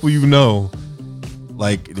weirdest people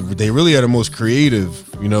like they really are the most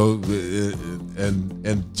creative, and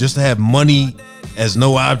just to have money as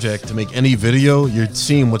no object to make any video, you're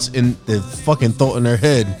seeing what's in the fucking thought in their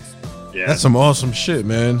head. Yeah. That's some awesome shit,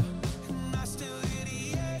 man.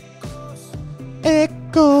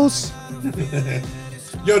 Echoes.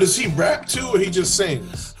 Yo, does he rap too, or he just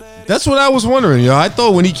sings? That's what I was wondering, yo. I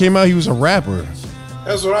thought when he came out, he was a rapper.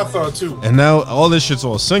 That's what I thought too. And now all this shit's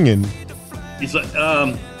all singing. He's like,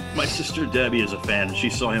 my sister Debbie is a fan, and she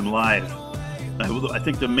saw him live. I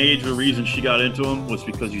think the major reason she got into him was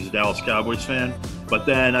because he's a Dallas Cowboys fan. But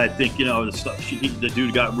then I think, the stuff the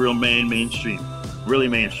dude got real mainstream, really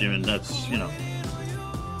mainstream, and that's,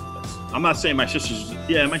 I'm not saying my sister's,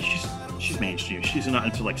 she's mainstream. She's not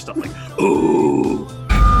into like stuff like, ooh.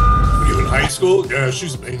 When you in high school? Yeah,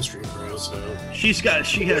 she's mainstream, bro. So she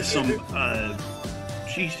has some,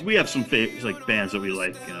 we have some favorites, like bands that we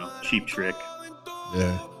like, Cheap Trick.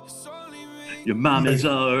 Yeah. Your mom is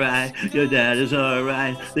alright, your dad is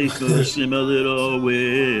alright. They push him a little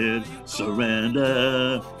with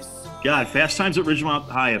surrender. God, Fast Times at Ridgemont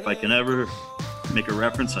High. If I can ever make a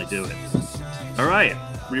reference, I do it. All right,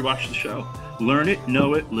 rewatch the show. Learn it,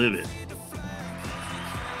 know it, live it.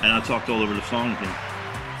 And I talked all over the song again.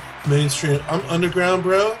 Mainstream. I'm underground,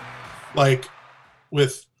 bro. Like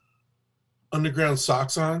with underground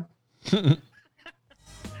socks on. And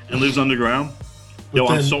lives underground. Yo,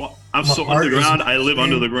 I'm so underground. I live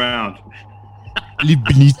under the ground. Live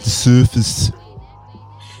beneath the surface.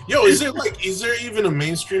 Yo, is there even a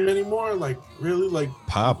mainstream anymore? Like really, like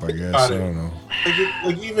pop? I guess I don't know.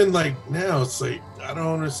 Like even like now, it's like I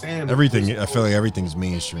don't understand everything. I feel like everything's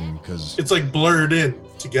mainstream because it's like blurred in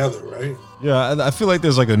together, right? Yeah, I feel like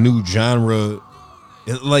there's like a new genre.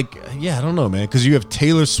 I don't know, man. Because you have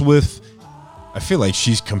Taylor Swift. I feel like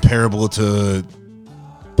she's comparable to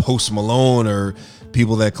Post Malone or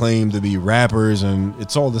people that claim to be rappers, and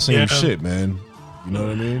it's all the same shit, man. You know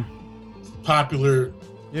what I mean? Popular.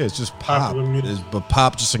 Yeah, it's just pop. But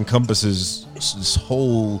pop just encompasses this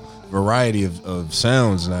whole variety of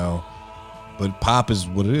sounds now. But pop is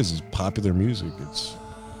what it is. It's popular music. It's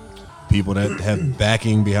people that have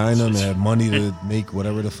backing behind them, that have money to make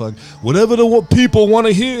whatever the fuck. Whatever the people want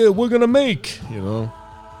to hear, we're going to make,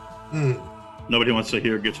 Nobody wants to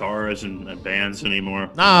hear guitars and bands anymore.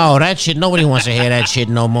 No, that shit. Nobody wants to hear that shit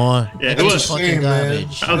no more. Yeah, that's just fucking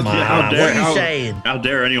garbage. How dare, what are you saying? How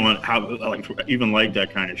dare anyone even like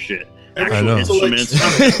that kind of shit? Actual instruments.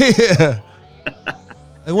 Yeah.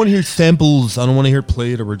 I want to hear samples. I don't want to hear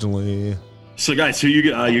played originally. So, guys, so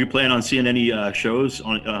you plan on seeing any shows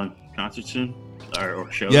on concerts soon or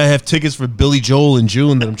shows? Yeah, I have tickets for Billy Joel in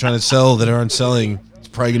June that I'm trying to sell that aren't selling. It's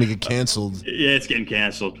probably gonna get canceled. Yeah, it's getting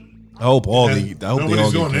canceled. I hope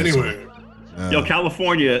nobody's going anywhere. Yo,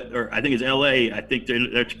 California, or I think it's LA. I think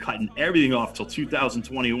they're cutting everything off till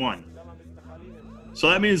 2021. So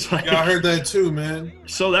that means like I heard that too, man.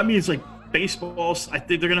 So that means like baseball. I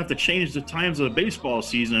think they're gonna have to change the times of the baseball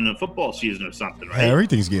season and the football season or something, right? Yeah,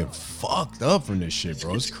 everything's getting fucked up from this shit,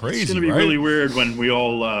 bro. It's crazy. It's gonna be really weird when we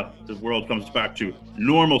all the world comes back to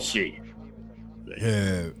normalcy.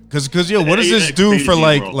 Yeah, because what does this do for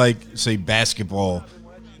like say basketball?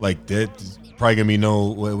 Like that's probably gonna be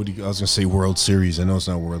I was gonna say World Series. I know it's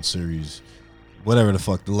not World Series. Whatever the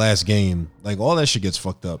fuck, the last game. Like all that shit gets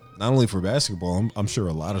fucked up. Not only for basketball, I'm sure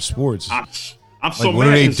a lot of sports. I'm like, so what do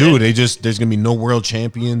they do? There's gonna be no world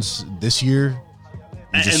champions this year.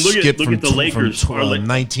 And look at the Lakers. From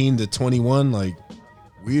 19 to 21, like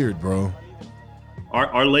weird, bro.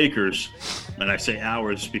 Our Lakers, and I say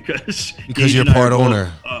ours because you're part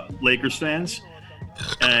owner. Lakers fans,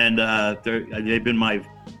 and they've been my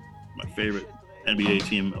favorite NBA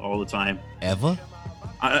team all the time. Ever?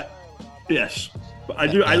 Yes, but I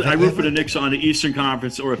do. I root for the Knicks on the Eastern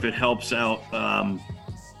Conference, or if it helps out.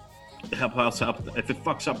 If it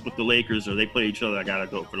fucks up with the Lakers or they play each other, I gotta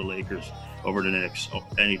go for the Lakers over the Knicks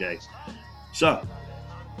any day. So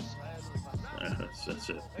that's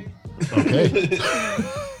it. Okay.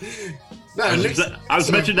 I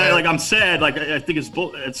was mentioning that like I'm sad. Like I think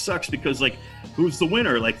it sucks because like who's the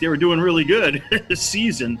winner? Like they were doing really good this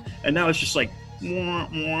season, and now it's just like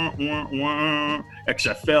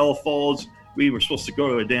XFL folds. We were supposed to go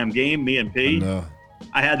to a damn game, me and P. No.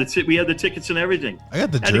 We had the tickets and everything. I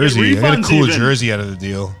got the jersey. I got a cool jersey out of the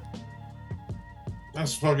deal.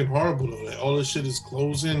 That's fucking horrible though. Like, all this shit is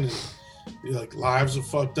closing and like lives are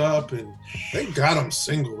fucked up, and thank God I'm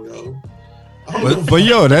single, yo. But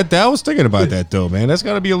yo, that I was thinking about that though, man. That's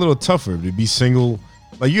got to be a little tougher to be single.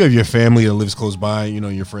 Like you have your family that lives close by, you know,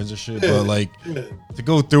 your friends and shit. But like to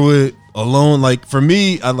go through it alone, like for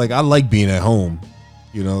me, I like being at home,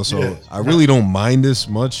 you know. So I really don't mind this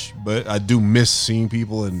much, but I do miss seeing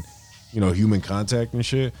people and human contact and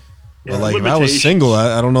shit. But like if I was single,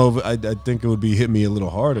 I don't know if I think it would be hit me a little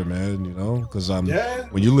harder, man. You know, because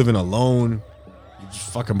when you're living alone.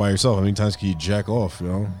 Just fucking by yourself. How many times can you jack off? You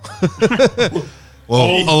know, well,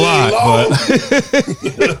 a lot, but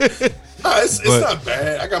it's not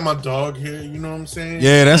bad. I got my dog here. You know what I'm saying?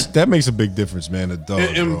 Yeah, that makes a big difference, man. The dog,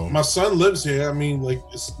 and bro. My son lives here. I mean,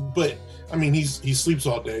 he sleeps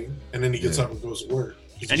all day and then he gets up and goes to work.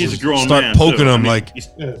 And he's a grown start man. Poking too. him like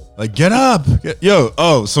get up,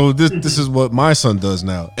 so this is what my son does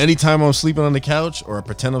now. Anytime I'm sleeping on the couch or I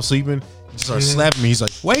pretend I'm sleeping, he starts slapping me. He's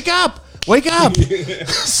like, "Wake up! Wake up!"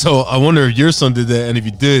 So I wonder if your son did that, and if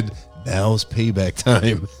you did, now's payback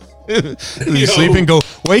time. You sleeping? Go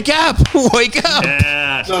wake up! Wake up!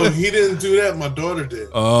 Yeah. No, he didn't do that. My daughter did.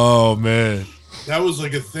 Oh man, that was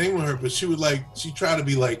like a thing with her. But she she tried to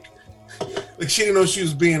be like she didn't know she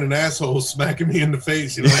was being an asshole, smacking me in the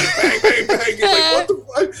face. You know, like bang, bang, bang. You're like, what the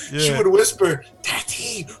fuck? Yeah. She would whisper,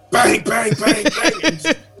 "Daddy, bang, bang, bang, bang." And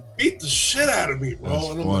just beat the shit out of me, bro. That's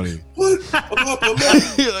and I'm funny. like, what?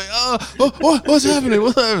 You're like, what's happening?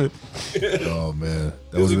 What's happening? Oh man,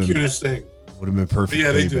 that was the cutest thing. Would have been perfect. But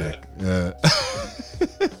yeah, they do that. Yeah.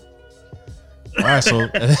 All right. So,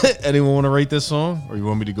 anyone want to rate this song, or you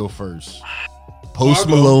want me to go first? Post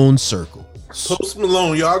Malone, Circle. Post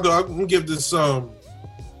Malone, y'all go. I'm gonna give this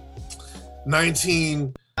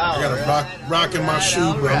 19. I got a rock in my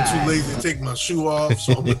shoe, but I'm too lazy to take my shoe off,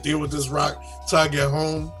 so I'm gonna deal with this rock till I get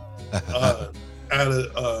home. At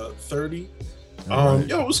a 30. Right.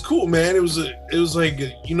 Yo, it was cool, man. It was like it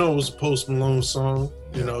was a Post Malone song.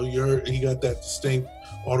 You know, he got that distinct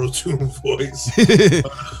auto-tune voice. It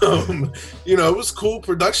was cool.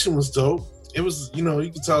 Production was dope. It was, you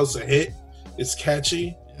can tell it's a hit. It's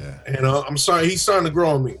catchy. Yeah. And I'm sorry, he's starting to grow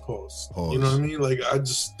on me, Post. You know what I mean? Like, I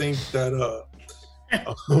just think that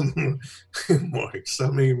Mark,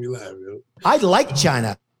 stop making me laugh, yo. I like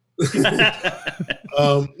China.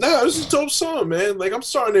 No, it was a dope song, man. Like, I'm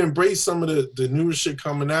starting to embrace some of the newer shit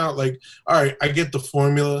coming out. Like, all right, I get the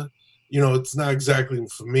formula. It's not exactly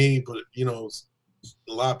for me, but a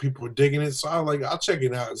lot of people are digging it. So I'll check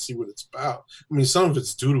it out and see what it's about. I mean, some of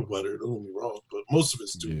it's doodle butter, don't get me wrong, but most of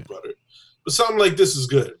it's doodle butter. But something like this is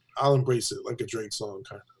good. I'll embrace it, like a Drake song,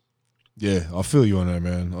 kind of. Yeah, I'll feel you on that,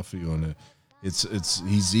 man. I'll feel you on that.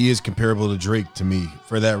 He is comparable to Drake to me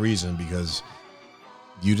for that reason, because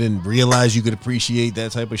you didn't realize you could appreciate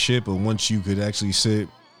that type of shit, but once you could actually sit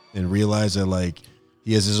and realize that like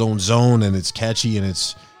he has his own zone and it's catchy and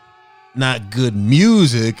it's not good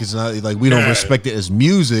music, it's not like we don't respect it as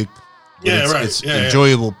music. It's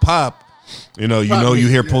enjoyable pop. You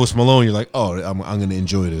hear Post Malone, you're like, oh, I'm gonna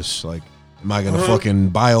enjoy this. Like, am I gonna fucking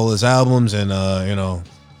buy all his albums and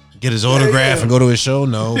get his autograph and go to his show?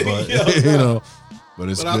 No, but but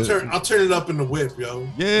it's good. I'll turn it up in the whip, yo.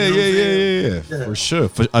 Yeah. For sure.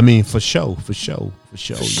 For sure.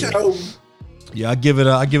 Yeah, I give it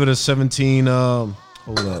a 17. Hold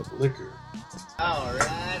up. Liquor. All right.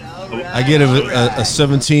 I get a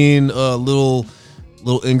 17 little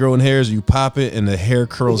ingrowing hairs. You pop it and the hair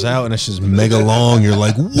curls out and it's just mega long. You're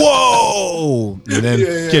like, whoa! And then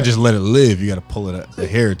you can't just let it live. You got to pull it out the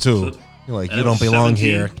hair too. You're like, you don't belong 17.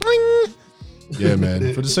 Here. Yeah,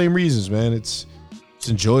 man. For the same reasons, man. It's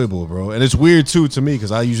enjoyable, bro. And it's weird too to me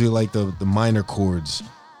because I usually like the minor chords.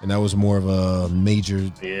 And that was more of a major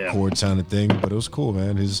chord sounding thing. But it was cool,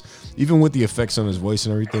 man. Even with the effects on his voice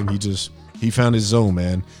and everything, he found his zone,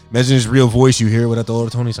 man. Imagine his real voice you hear without the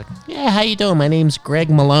autotune. He's like, yeah, how you doing? My name's Greg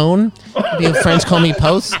Malone. Your friends call me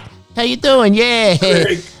Post. How you doing? Yeah.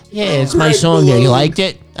 Greg. Yeah, it's my song there. You liked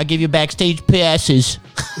it? I'll give you backstage passes.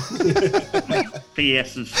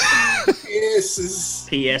 PS's.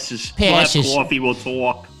 Passes. Coffee, we'll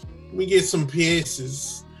talk. We get some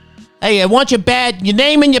PS's. Hey, I want your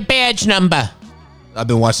name and your badge number. I've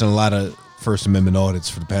been watching a lot of First Amendment audits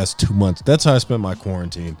for the past 2 months. That's how I spent my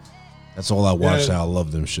quarantine. That's all I watched. I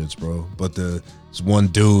love them shits, bro. But this one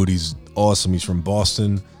dude, he's awesome. He's from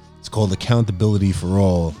Boston. It's called Accountability for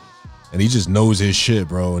All. And he just knows his shit,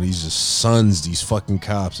 bro. And he's just sons these fucking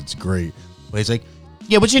cops. It's great. But he's like,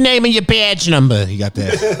 yeah, what's your name and your badge number? He got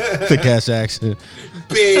that thick ass accent.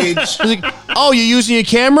 Bitch. He's like, oh, you're using your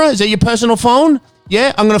camera? Is that your personal phone?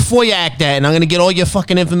 Yeah, I'm going to FOIA act that, and I'm going to get all your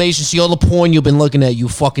fucking information, see all the porn you've been looking at, you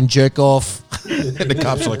fucking jerk off. And the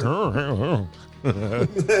cops are like,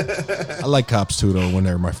 I like cops too, though, when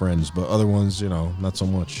they're my friends, but other ones, not so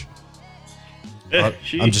much.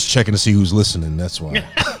 I'm just checking to see who's listening. That's why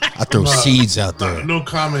I throw seeds out there. No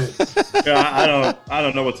comment. I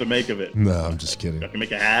don't know what to make of it. No, I'm just kidding. I can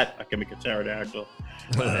make a hat. I can make a pterodactyl.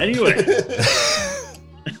 Anyway,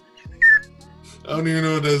 I don't even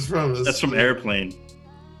know what that's from. that's from Airplane.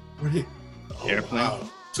 Wait. Airplane. Wow.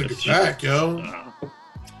 Took it back, yo.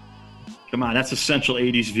 Come on, that's essential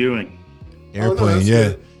 80s viewing. Airplane, that's yeah.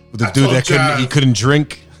 good. With the I dude that told he Jive. couldn't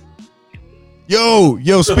drink. Yo,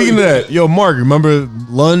 speaking of that, Mark, remember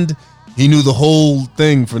Lund? He knew the whole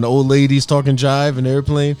thing from the old ladies talking jive in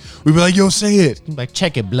Airplane. We'd be like, yo, say it. He'd be like,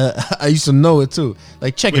 check it, blood. I used to know it too.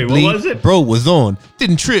 Like, check Wait, it, what bleed. was it? Bro was on.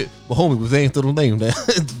 Didn't trip. But homie was ain't the name.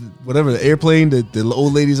 Whatever, the Airplane, the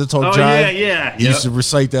old ladies that talk jive. yeah. He used to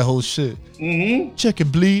recite that whole shit. Mm-hmm. Check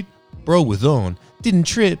it, bleed. Bro was on. Didn't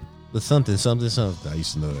trip. But something. I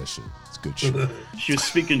used to know that shit. It's good shit. She was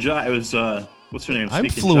speaking jive. It was what's her name? I'm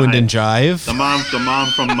Speaking fluent jive. in jive. The mom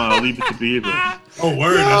from Leave It to Beaver. Oh,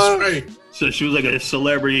 word. That's right. So she was like a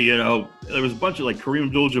celebrity, you know. There was a bunch of like Kareem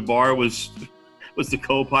Abdul-Jabbar was the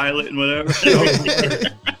co-pilot and whatever.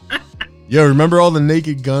 Yo, remember all the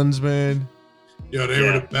Naked Guns, man? Yo, they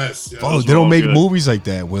were the best. Yo. Oh, Those they were all don't make good. movies like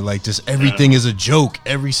that where like just everything is a joke.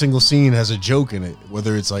 Every single scene has a joke in it,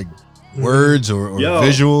 whether it's like words or Yo.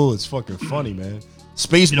 visual. It's fucking funny, man.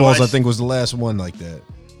 Spaceballs, You know, I think, was the last one like that.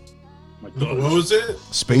 What was it?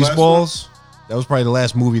 Spaceballs. That was probably the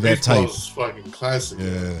last movie that type. Spaceballs is fucking classic.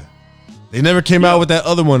 Yeah. They never came out with that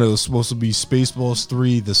other one. It was supposed to be Spaceballs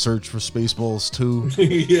 3, The Search for Spaceballs 2.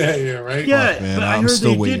 yeah, right. Yeah, man, but I I'm heard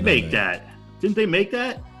still they waiting did on make that. that. Didn't they make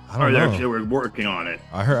that? I don't Or know. they were working on it.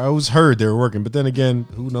 I heard they were working, but then again,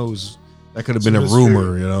 who knows? That could have been a It's a mystery.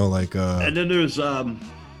 rumor, you know, like And then there's oh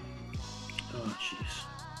jeez.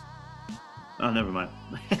 Oh, never mind.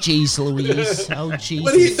 Jeez Louise. Oh, jeez.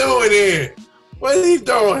 What are you doing here? What are you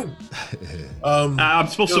doing? I'm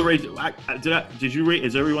supposed to rate. Did you rate?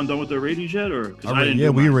 Is everyone done with their ratings yet, or? 'Cause I didn't yeah,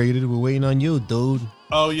 do we mine. rated it. We're waiting on you, dude.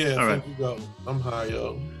 Oh yeah, All thank right. you, go. I'm high,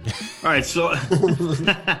 yo. All right, so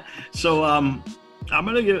I'm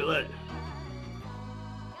gonna give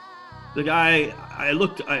the guy. All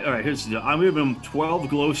right, here's the deal. I'm giving him 12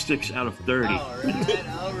 glow sticks out of 30.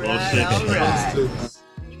 Glow sticks.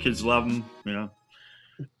 Kids love them, you know.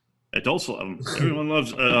 Adults love them. Everyone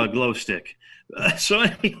loves a glow stick. So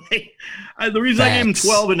anyway, the reason I gave him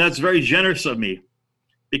 12, and that's very generous of me,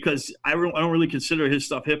 because I don't really consider his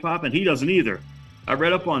stuff hip hop, and he doesn't either. I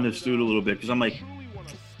read up on this dude a little bit because I'm like,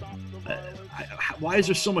 why is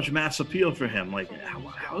there so much mass appeal for him? Like,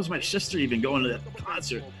 how is my sister even going to that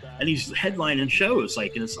concert? And he's headlining shows,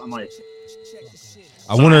 like, and I'm like,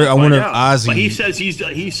 I wonder if But Ozzy.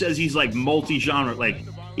 he says he's like multi-genre. Like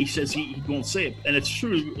he says he won't say it, and it's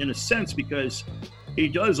true in a sense because he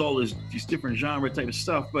does all these different genre type of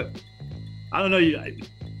stuff. But I don't know.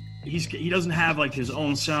 He doesn't have like his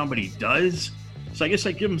own sound, but he does. So I guess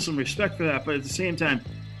I give him some respect for that. But at the same time,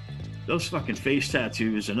 those fucking face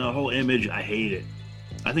tattoos and the whole image, I hate it.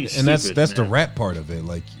 I think it's and stupid, that's the man. rap part of it.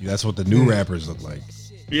 Like that's what the new rappers look like.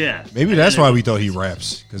 Yeah, Maybe that's why we thought he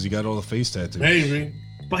raps, because he got all the face tattoos. Maybe.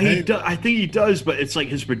 But he does. I think he does. But it's like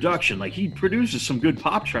his production. Like he produces some good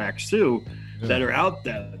pop tracks too, that are out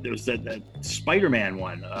there. There was that Spider-Man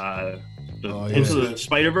one. Into the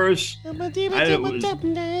Spider-Verse. I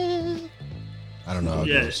don't know how it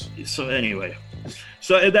goes. So anyway,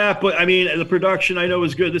 but I mean, the production I know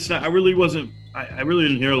is good. I really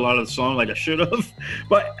didn't hear a lot of the song like I should have.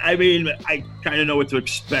 But I mean, I kind of know what to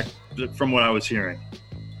expect from what I was hearing.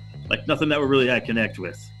 Like nothing that I connect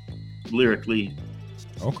with lyrically.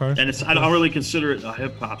 Okay. And I don't really consider it a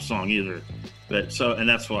hip hop song either. And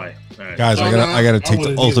that's why. All right. Guys, I gotta take the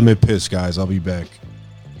wouldn't ultimate piss, guys. I'll be back.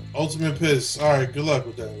 Ultimate piss. All right, good luck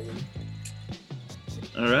with that, man.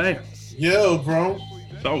 All right. Yo, bro.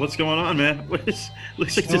 So what's going on, man? Looks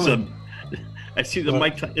like there's I see the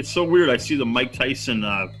Mike. It's so weird. I see the Mike Tyson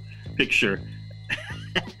picture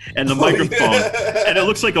and the microphone, and it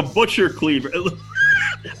looks like a butcher cleaver.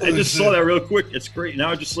 I just saw that real quick. It's great.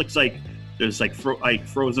 Now it just looks like there's like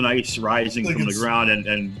frozen ice rising from the ground,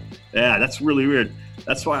 and yeah, that's really weird.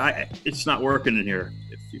 That's why it's not working in here.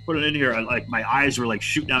 If you put it in here, my eyes were like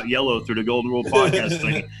shooting out yellow through the Golden Rule podcast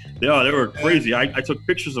thing. Yeah, they were crazy. I took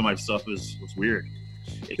pictures of my stuff. It was weird.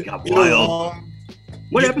 It got wild.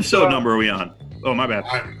 What episode number are we on? Oh, my bad.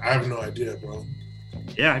 I have no idea, bro.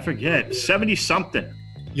 Yeah, I forget. 70 something.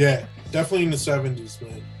 Yeah, definitely in the 70s,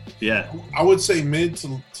 man. Yeah. I would say mid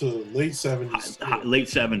to late 70s. Late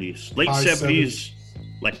 70s. Late High 70s,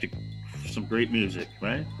 like some great music,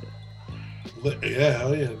 right? Yeah,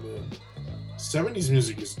 hell yeah, man. 70s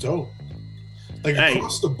music is dope. Like Hey.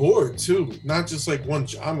 across the board too, not just like one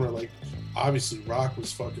genre. Like obviously rock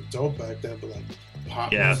was fucking dope back then, but like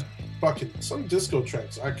pop Yeah. was fucking some disco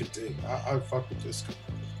tracks I could dig. I fuck with disco.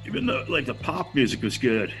 Even the pop music was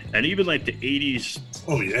good, and even like the 80s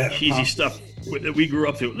Oh yeah, cheesy pop. stuff that we grew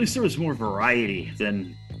up to. At least there was more variety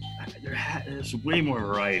than there's way more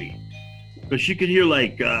variety. Because you could hear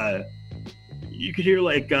like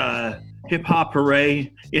hip hop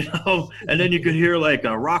hooray, you know, and then you could hear like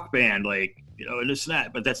a rock band, like, you know, and this and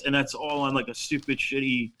that. But that's all on like a stupid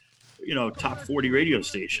shitty, you know, top 40 radio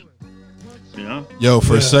station. You know? Yo,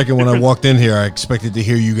 for a Yeah. second when I walked in here, I expected to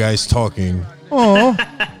hear you guys talking. Oh.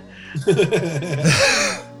 I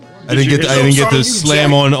didn't get the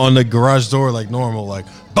slam on the garage door like normal, like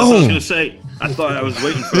I was boom. gonna say, I thought I was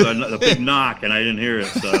waiting for the big knock, and I didn't hear it.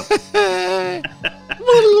 So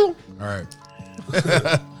All right.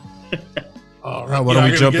 All right, why don't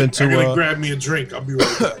we jump into, I gotta grab me a drink. I'll be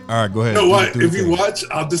right back. All right, go ahead. You know what? Do your If you thing. watch,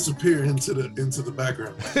 I'll disappear into the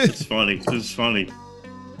background. it's funny. This is funny.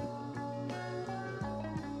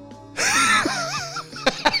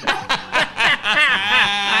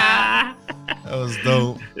 That was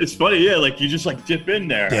dope. It's funny, yeah. Like you just like dip in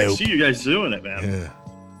there. I Dope. see you guys doing it, man. Yeah.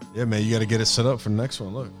 Yeah, man, you got to get it set up for the next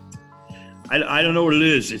one. Look. I don't know what it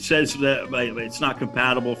is. It says that like, it's not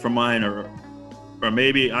compatible for mine, or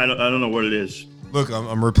maybe I don't know what it is. Look,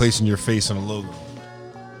 I'm replacing your face on the logo.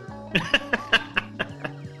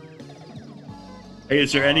 Hey,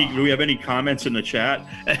 is there do we have any comments in the chat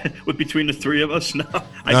with between the three of us? No,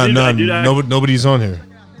 Nobody's on here.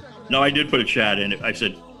 No, I did put a chat in it. I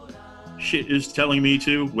said, "Shit is telling me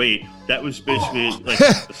to wait." That was basically like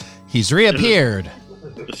He's reappeared.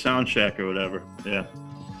 the sound check or whatever. Yeah.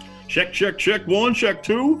 Check 1, check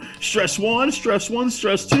 2, stress 1, stress 1,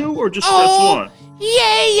 stress 2, or just stress 1.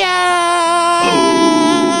 Yeah.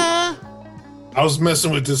 I was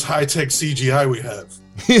messing with this high-tech CGI we have.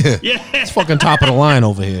 Yeah. Yeah. It's fucking top of the line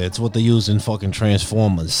over here. It's what they use in fucking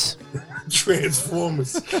Transformers.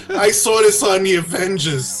 Transformers. I saw this on the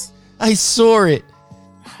Avengers. I saw it.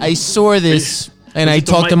 I saw this, and Is I it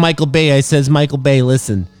the talked to mic- Michael Bay. I says, Michael Bay,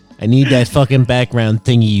 listen, I need that fucking background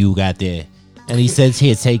thingy you got there. And he says,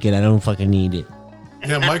 here, take it. I don't fucking need it.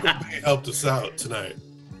 Yeah, Michael Bay helped us out tonight.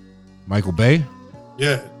 Michael Bay?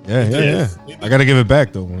 Yeah. Yeah. He did. I got to give it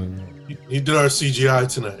back, though. He did our CGI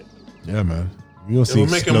tonight. Yeah, man. You don't Yeah, see we're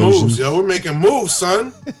making explosions. moves, yo. We're making moves,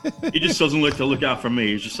 son. He just doesn't look out for me.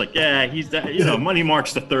 He's just like, yeah, he's that. You know, money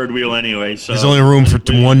marks the third wheel anyway. So There's only room for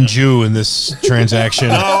one Jew in this transaction.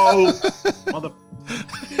 No,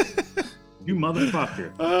 you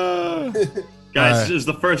motherfucker. Guys, Alright. this is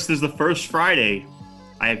the first Friday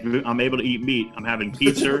I'm able to eat meat. I'm having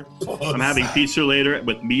pizza. I'm having pizza later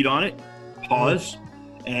with meat on it. Pause.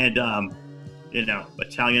 And you know,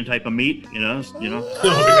 Italian type of meat. You know,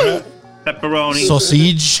 Oh, pepperoni.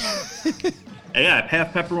 Sausage. Yeah,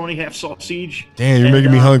 half pepperoni, half sausage. Damn, you're And,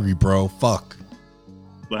 making me hungry, bro. Fuck.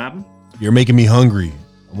 What happened? You're making me hungry.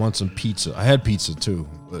 I want some pizza. I had pizza too,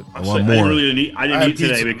 but I want more. I didn't eat I had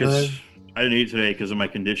today pizza, because man. I didn't eat today because of my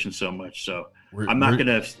condition so much. So We're- I'm not we're-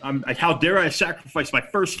 gonna. How dare I sacrifice my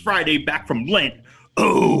first Friday back from Lent?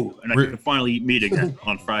 Oh, and I We're- can finally eat meat again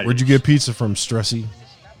on Friday. Where'd you get pizza from, Stressy?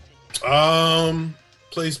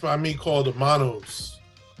 Place by me called Amanos.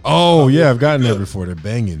 Oh yeah, I've gotten there before. They're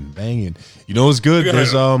banging. You know what's good? Yeah.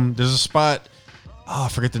 There's a spot. Oh, I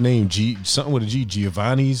forget the name. Something with a G.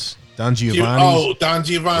 Giovanni's. Don Giovanni's. Oh, Don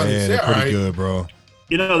Giovanni's. yeah, they're Yeah, pretty all right. good, bro.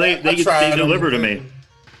 You know they tried them. deliver to me.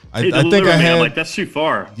 I They think deliver I to me. I'm had. like, that's too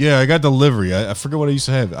far. Yeah, I got delivery. I forget what I used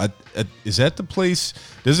to have. Is that the place?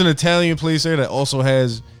 There's an Italian place there that also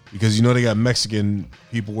has, because you know they got Mexican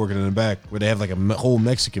people working in the back where they have like a whole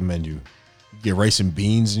Mexican menu. You get rice and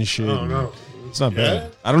beans and shit. Oh, no. It's not Yeah?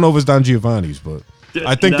 bad. I don't know if it's Don Giovanni's, but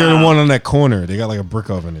I think they're the one on that corner. They got like a brick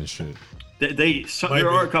oven and shit. Might There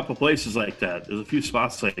are be. a couple places like that. There's a few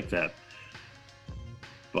spots like that.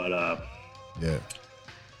 But Yeah.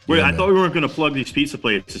 wait, Yeah, I man. thought we weren't going to plug these pizza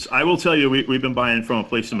places. I will tell you, we've been buying from a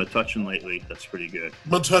place in Metuchen lately. That's pretty good.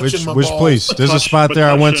 I'm touching my Which balls. place? There's a spot there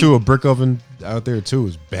I went to. Metuchen. A brick oven out there too.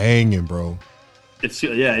 It's banging, bro. It's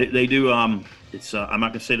they do. It's I'm not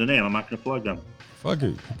gonna say the name. I'm not gonna plug them. Fuck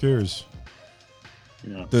it. Who cares?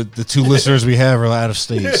 You know. The two listeners we have are out of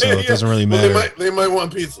state, so it doesn't really Well, matter. they might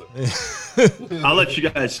want pizza. I'll let you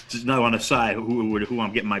guys know on the side who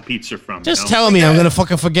I'm getting my pizza from. Just you know? tell me I'm going to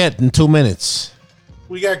fucking forget in 2 minutes.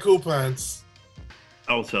 We got coupons.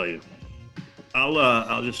 I'll tell you.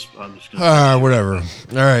 I'll just gonna. Whatever. All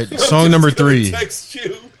right. Song number Just gonna 3. Text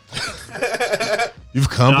you. You've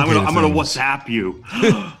No, complicated I'm gonna things. WhatsApp you.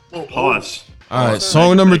 Oh, Pause. All right. Pause.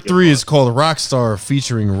 Song number Make it 3 pause. is called Rockstar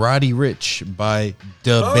featuring Roddy Rich by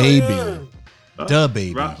Da Oh, Baby. yeah. Da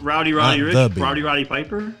Baby. Rowdy Not Rich, The Baby. Rowdy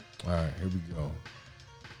Piper. All right, here we go.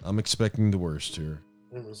 I'm expecting the worst here.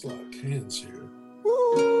 Man, there's a lot of cans here.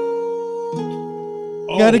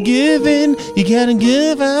 You gotta give in, you gotta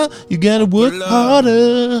give out, you gotta work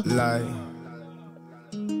harder. Like,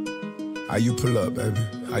 how you pull up, baby?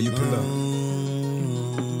 How you pull up?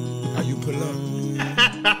 How you pull up?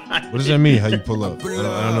 What does that mean? How you pull up? I don't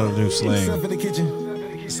know the new slang. Stuff in the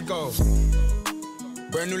kitchen. Let's go.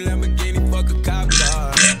 Brand new Lamborghini, fuck a cop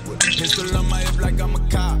car. Pistol on my hip like I'm a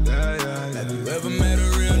cop. Have you ever met a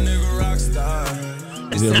real nigga rock star?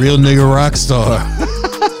 Is it a real nigga rock star?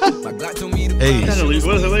 My Glock told me to Hey. What are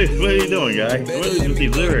you doing, guy? What are with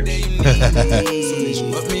these lyrics? put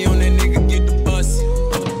me on that nigga, get the bus.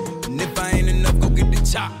 And if I ain't enough, go get the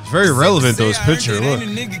chop. It's very relevant though, his picture. Ain't Look. a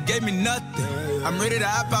nigga gave me nothing. I'm ready to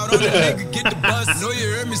hop out on the nigga, get the bus. Know you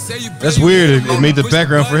heard me say you That's weird. It made the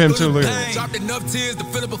background for him too. Look at that. dropped enough tears to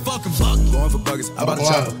fill up a fucking buck. Going for buggers. I bought a Wow.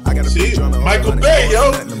 chopper. I got a See? big drum and Michael all Bay, that.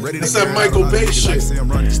 yo. I'm ready to That's that get Michael out. Bay Like, shit. say I'm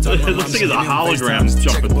running. This thing is a hologram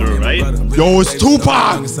jumping through, right? Yo, it's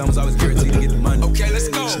Tupac. Son was always guaranteed to get the money. Okay, let's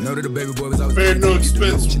go. She know that the baby boy was always Fair no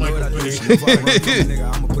expense, She know what I Michael do. Bay. She know if I run from a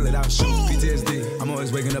nigga, I'ma pull it out. PTSD. I'm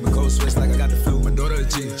always waking up in cold sweats like I got the flu. My daughter a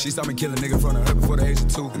G. She saw me kill a nigga in front of her before the age of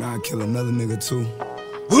 2. And I'd kill another nigga too.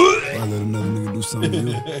 I let another nigga do something to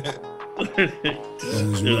you.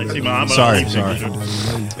 You're like, see, Mom, Sorry.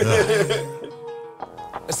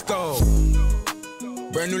 Let's go.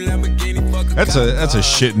 Brand new Lamborghini, fuck a That's a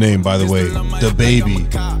shit name, by the way. The Baby.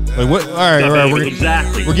 Like what? All right.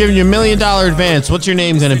 Exactly. We're giving you $1 million advance. What's your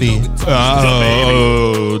name gonna be?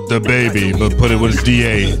 Oh, the baby, but put it with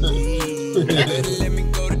DA. Let me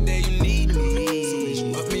go the day you need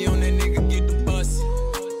me. Put me on that nigga, get the bus.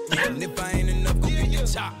 And if I ain't enough, go get your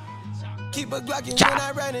chop. Keep a Glock when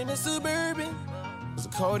I ride in the Suburban. Cause the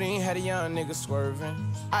codeine had a young nigga swerving.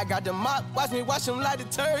 I got the mop, watch me wash him like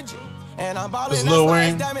detergent. And I'm That's ballin' Lil up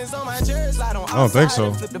Wayne. diamonds on my jersey. I I don't think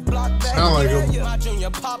so. Flip the block back. Sound like him. My junior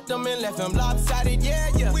popped him and left him lopsided.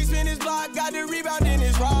 Yeah. We spin his block, got the rebound in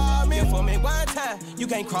his ramen. For me one time, you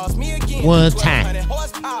can't cross me again. One time. 1200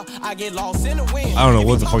 horsepower, I get lost in the wind. I don't know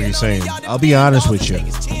what the fuck you're saying. I'll be honest with you.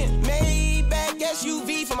 Maybach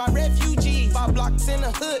SUV for my refugees. 5 blocks in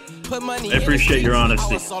the hood, put money I appreciate in the your streets.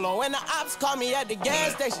 honesty. I was solo and the ops called me at the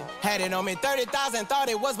gas station. Had it on me 30,000, thought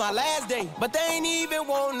it was my last day. But they ain't even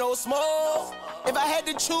want no smoke. If I had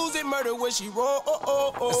to choose it, murder would she roll?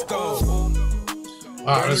 Let's go.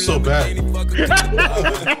 Wow, that's so bad.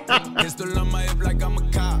 Pistol on my hip like I'm a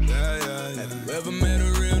cop. Have you ever met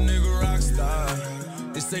a real nigga rock star?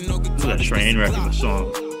 This ain't no good. This is a train wreck of a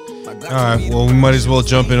song. All right. Well, we might as well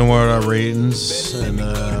jump into one of our ratings, and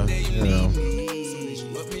you know.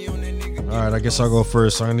 All right. I guess I'll go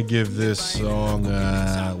first. I'm gonna give this song.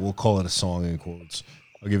 We'll call it a song in quotes.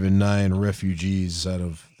 I'll give it 9 refugees out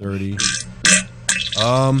of 30.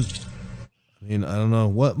 I mean, I don't know.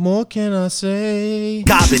 What more can I say?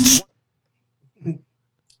 Garbage.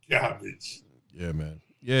 Garbage. Yeah, man.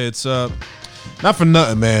 Yeah, it's not for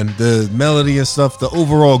nothing, man. The melody and stuff, the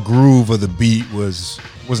overall groove of the beat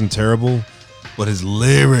wasn't terrible, but his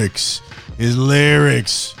lyrics,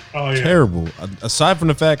 Oh, yeah. terrible. Aside from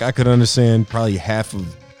the fact I could understand probably half of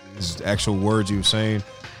his actual words he was saying,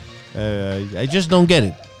 I just don't get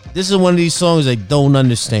it. This is one of these songs I don't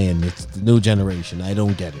understand. It's the new generation. I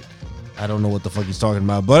don't get it. I don't know what the fuck he's talking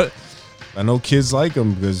about, but I know kids like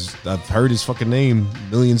him because I've heard his fucking name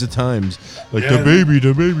millions of times. Like Yeah. the baby,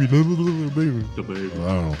 the baby. The baby. I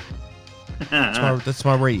don't know. That's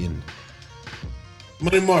my rating.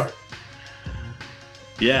 Money Mark.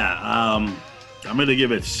 Yeah, I'm gonna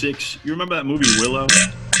give it 6. You remember that movie Willow?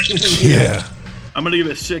 Yeah. I'm gonna give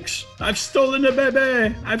it 6. I've stolen the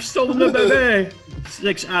baby.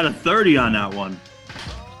 6 out of 30 on that one.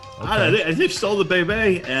 They stole the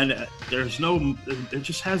baby, and it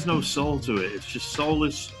just has no soul to it. It's just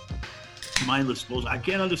soulless, mindless bullshit. I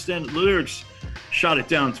can't understand the lyrics. Shot it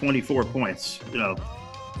down 24 points. You know,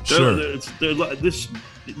 Sure. This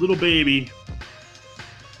little baby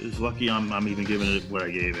is lucky I'm even giving it what I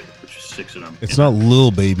gave it, which is 6 of them. It's not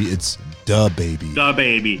Lil Baby, it's Da Baby. The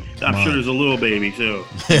baby. I'm sure there's a little baby too.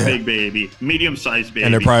 Big baby, medium-sized baby,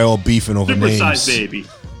 And they're probably all beefing over names. super-sized baby.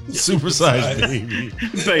 Supersized baby.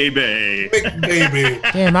 Baby. Big baby.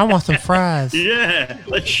 Damn, I want some fries. Yeah,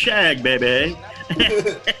 let's shag, baby.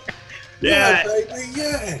 Yeah, Yeah. baby,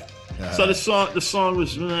 yeah. So the song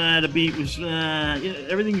was the beat was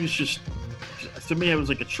everything was just to me it was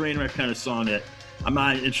like a train wreck kind of song that I'm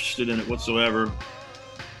not interested in it whatsoever.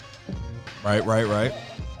 Right.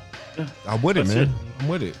 I'm with it, That's man. it. I'm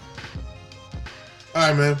with it. All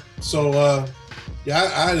right, man. So, yeah,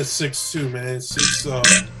 I had a 6 too, man. 6. Oh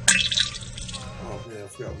man, I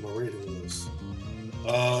forgot what my rating was.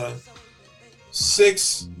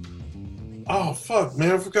 6. Oh fuck,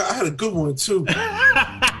 man! I forgot. I had a good one too.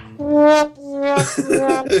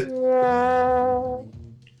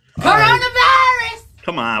 Coronavirus!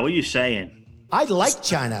 Come on, what are you saying? I like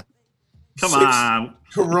China. Come 6 on.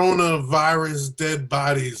 coronavirus dead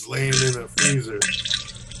bodies laying in a freezer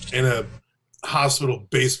in a hospital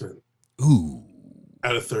basement. Ooh,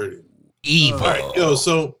 Out of 30. evil. All right,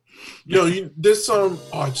 this song.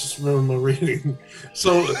 Oh, I just remember my rating.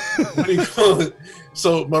 So what do you call it?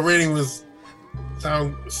 So my rating was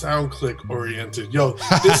sound click oriented. Yo,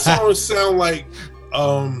 this song sound like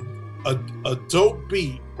a dope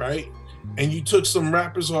beat, right? And you took some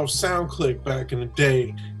rappers off SoundClick back in the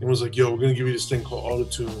day and was like, yo, we're gonna give you this thing called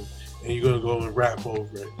autotune and you're gonna go and rap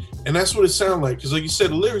over it. And that's what it sounded like. Cause like you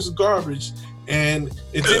said, the lyrics are garbage and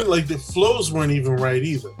it didn't like the flows weren't even right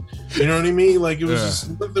either. You know what I mean? Like it was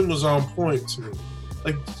just nothing was on point to me.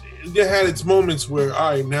 Like it had its moments where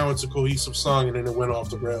all right, now it's a cohesive song and then it went off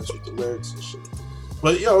the rails with the lyrics and shit.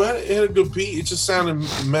 But yo, it had a good beat. It just sounded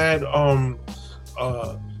mad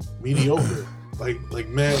mediocre. Like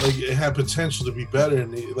man, like it had potential to be better,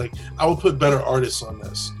 and I would put better artists on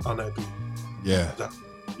that beat. Yeah,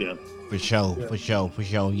 Yeah. for sure, Yeah. for sure, for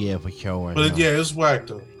sure. Yeah, for sure. But yeah, it's whack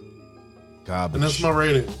though, garbage. and that's my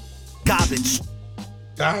rating. Garbage.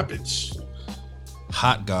 Garbage.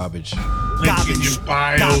 Hot garbage. Link in your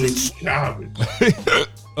bio is garbage.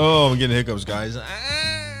 Oh, I'm getting hiccups, guys.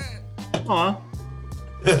 Aw.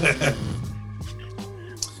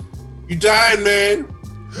 You died, man.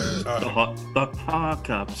 The Haw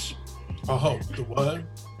Cups. Oh, the what?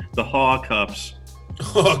 The Haw Cups.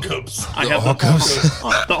 Hookups. I have Haw Cups?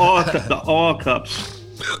 the Haw Cups.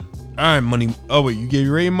 All right, money. Oh wait, you gave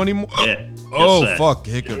your rating, money more? Yeah. Oh Yes, sir. fuck,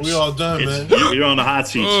 hiccups. We all done, man. You're on the hot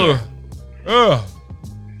seat, Ugh. sir. Ugh.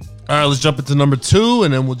 All right, let's jump into number 2,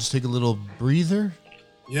 and then we'll just take a little breather.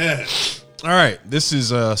 Yeah. All right, this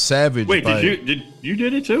is Savage. Wait, by, did you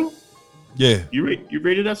did it too? Yeah, You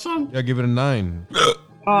rated that song? yeah, give it a 9.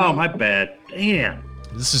 Oh, my bad. Damn.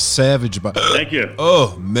 This is Savage by Thank you.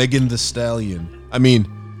 Megan the Stallion. I mean,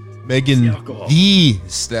 Megan The alcohol. the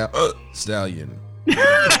Stallion.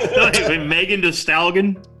 Megan the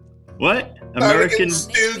Stallion. What? American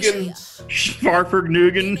Snoogan. Sparford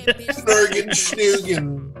Nugan. Snurgan.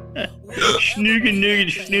 Snoogan. Snoogan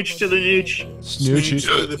Nugan. Snooch to the nooch. Snoochie.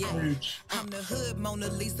 To the pooch. I'm the hood Mona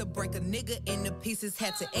Lisa, break a nigga into pieces.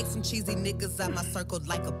 Had to X some cheesy niggas out my circle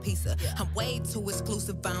like a pizza. I'm way too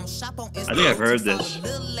exclusive. I don't shop on Instagram. I think I've heard All this. the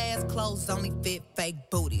little ass clothes only fit fake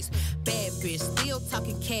booties. Bad bitch, still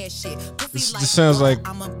talking cash shit. Pussy This like sounds like,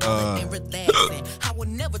 I'm and relaxing. I would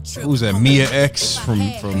never trip. Who's that, on Mia it. X If I from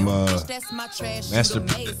had him, bitch, that's my trash.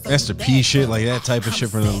 Master P shit, like that type of shit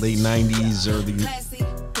from the late 90s, early. Classy,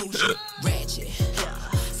 bougie, ratchet,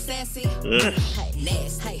 sassy, Ugh.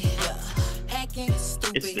 nasty, hacking,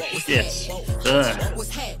 stupid. It's the What's shits. happening? Ugh. What's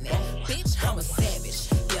happening? Bitch, I'm a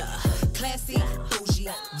savage. Yeah, classy, bougie,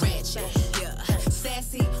 ratchet. Yeah,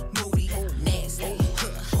 sassy, moody, nasty.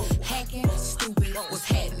 Hacking, stupid. What's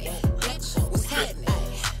happening? Bitch, what's happening?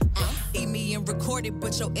 Eat me and record it,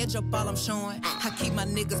 but your edge up all I'm showing. I keep my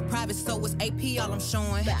niggas private, so it's AP all I'm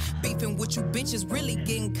showing. Beefing with you bitches really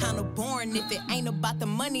getting kinda boring. If it ain't about the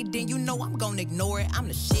money, then you know I'm gonna ignore it. I'm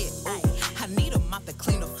the shit. Ooh. I need a mop to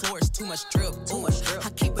clean the floors, too much drip. Ooh. I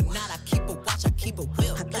keep a knot, I keep a watch, I keep a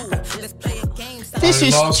whip. Ooh. Let's play a game. This I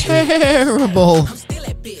is lost it. terrible. I'm still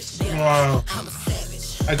that bitch. Yeah. Wow. I'm a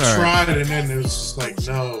savage. I tried and then it was just like,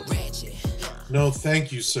 no, Ratchet. no,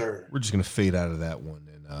 thank you, sir. We're just gonna fade out of that one,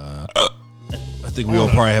 and I think we all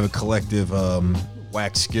probably have a collective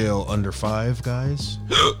whack scale under 5, guys.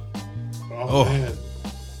 Oh, man,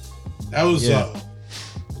 that was Yeah.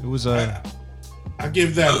 It was I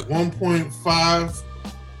give that 1.5.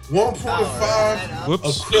 1.5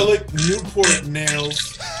 whoops. acrylic Newport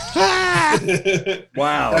nails.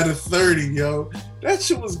 Wow. Out of 30, yo. That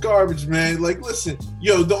shit was garbage, man. Like, listen,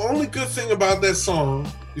 yo, the only good thing about that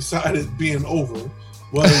song, besides it being over,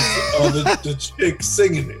 was the chick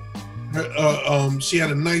singing it. Her, she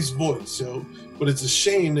had a nice voice, yo. But it's a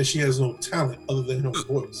shame that she has no talent other than her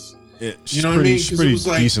voice. Yeah, she's You know what I pretty, mean? she's 'Cause pretty it was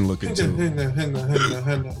like, decent looking too.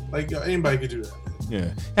 Like, yo, anybody could do that.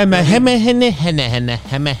 Yeah.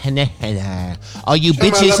 Are you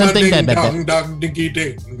bitches something Ding, that? dong, dong, dinky,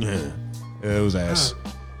 ding. Yeah, it was ass.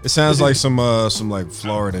 It sounds like some like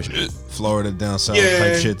Florida down south Yeah.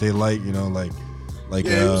 type shit they like, you know, like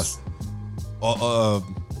Yeah, it was,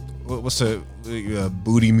 what's that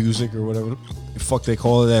booty music or whatever the fuck they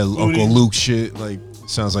call it, that Booty. Uncle Luke shit, like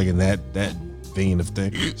sounds like in that vein of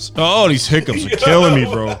things. Oh, these hiccups are killing me,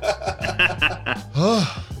 bro.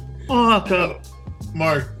 Oh, cup.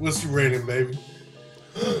 Mark, what's your rating, baby?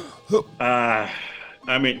 I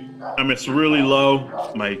mean, it's really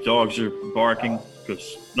low. My dogs are barking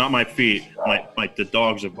because not my feet. Like the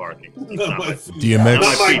dogs are barking. Not my feet.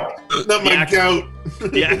 DMX. Not my gout.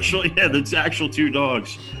 The actual two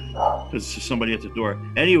dogs. There's somebody at the door.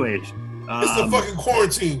 Anyways, It's the fucking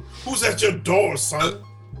quarantine. Who's at your door, son?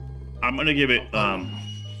 I'm gonna give it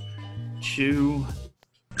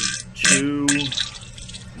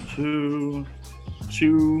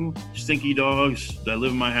two stinky dogs that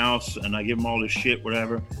live in my house, and I give them all this shit,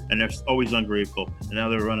 whatever, and they're always ungrateful. And now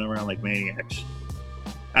they're running around like maniacs.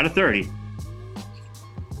 Out of 30,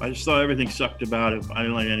 I just thought everything sucked about it. I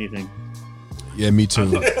didn't like anything. Yeah, me too.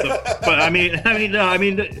 But I mean,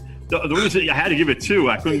 the reason I had to give it 2,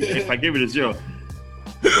 I couldn't. If I gave it a 0,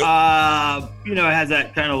 it has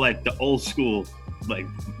that kind of like the old school, like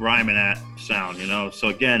rhyming at sound, So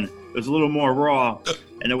again, it was a little more raw,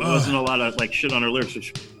 and there wasn't a lot of like shit on her lyrics,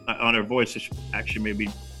 on her voice, which actually maybe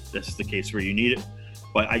that's the case where you need it.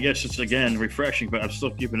 But I guess it's again refreshing. But I'm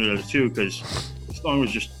still keeping it at a 2 because the song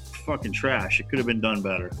was just fucking trash. It could have been done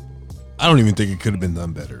better. I don't even think it could have been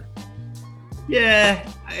done better. Yeah,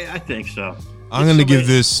 I think so. I'm going to give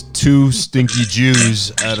this 2 stinky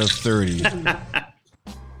Jews out of 30.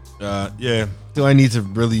 Yeah. Do I need to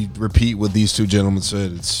really repeat what these two gentlemen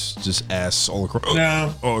said? It's just ass all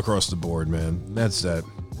across the board, man. That's that.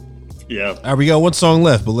 Yeah. All right, we got one song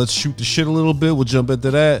left, but let's shoot the shit a little bit. We'll jump into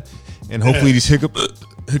that, and hopefully these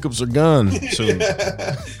hiccups are gone soon.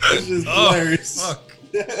 It's just hilarious. Fuck.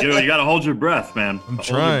 You got to hold your breath, man. I'm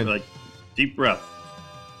trying. Like deep breath.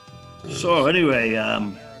 So anyway,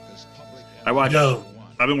 I've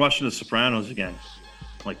been watching The Sopranos again,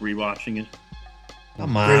 like rewatching it.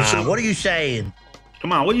 Come on, what are you saying?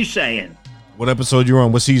 Come on, what are you saying? What episode you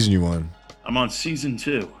on? What season you on? I'm on season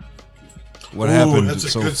 2. What happened that's a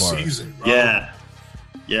so good far? Season, bro.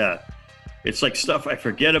 Yeah. It's like stuff I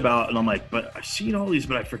forget about, and I'm like, but I've seen all these,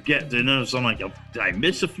 but I forget. So I'm like, did I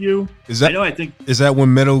miss a few? Is that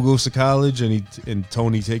when Meadow goes to college and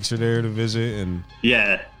Tony takes her there to visit? And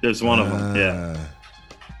yeah, there's one of them. Yeah,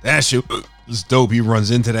 that shit was dope. He runs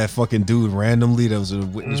into that fucking dude randomly. That was a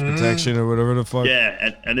witness protection or whatever the fuck.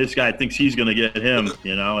 Yeah, and this guy thinks he's gonna get him,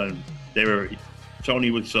 and Tony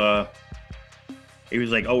was he was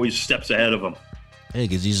like always steps ahead of him. Hey,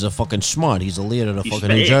 because he's a fucking smart. He's a leader of the fucking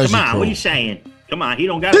New Jersey Come on, crew. what are you saying? Come on, he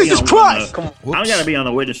don't got to be on. I don't got to be on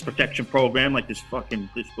the witness protection program like this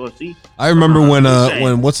pussy. I remember when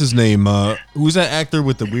what's his name? Who's that actor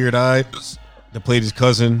with the weird eye that played his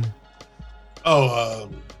cousin? Buscemi.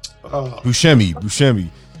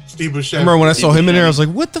 Steve Buscemi. I remember when I saw him in there, I was like,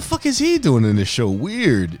 "What the fuck is he doing in this show?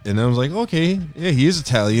 Weird." And I was like, "Okay, yeah, he is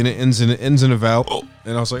Italian. It ends in a vowel."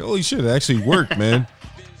 And I was like, "Holy shit, it actually worked, man.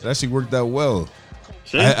 It actually worked out well."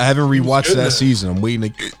 I haven't rewatched that season. I'm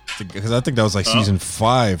waiting because I think that was like season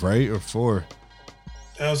 5, right, or 4.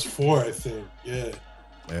 That was 4, I think. Yeah.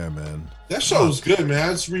 Yeah, man. That show was good, man.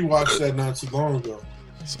 I just rewatched that not too long ago.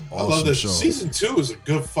 It's an I awesome love that. show. Season 2 is a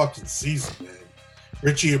good fucking season, man.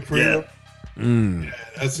 Richie Aprile. Yeah,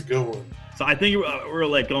 that's a good one. So I think we're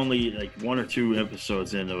like only like 1 or 2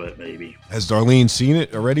 episodes into it, maybe. Has Darlene seen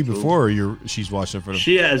it already before, or she's watching it for the?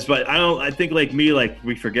 She has, but I think like me, like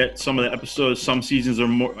we forget some of the episodes. Some seasons are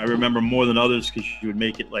more. I remember more than others because you would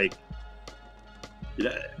make it like.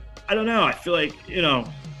 I don't know. I feel like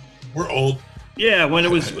we're old. Yeah, when it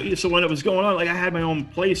was going on, like I had my own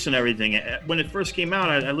place and everything. When it first came out,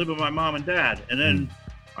 I lived with my mom and dad, and then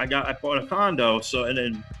I bought a condo. So and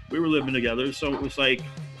then we were living together. So it was like.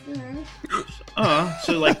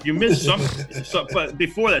 So like you missed some, but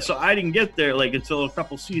before that, so I didn't get there like until a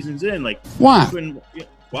couple seasons in. Like why?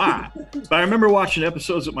 Why? But I remember watching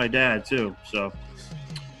episodes with my dad too. So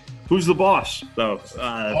who's the boss though?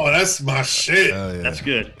 That's my shit. Yeah. That's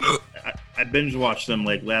good. I binge watched them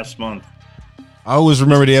like last month. I always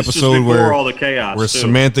remember the episode where all the chaos where too.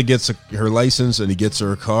 Samantha gets her license and he gets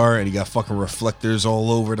her a car and he got fucking reflectors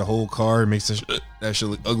all over the whole car. It makes that shit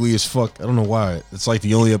look ugly as fuck. I don't know why. It's like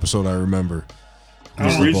the only episode I remember. I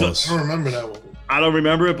don't remember that one. I don't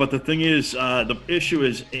remember it, but the thing is, the issue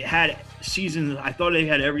is it had seasons. I thought they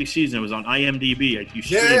had every season. It was on IMDb. You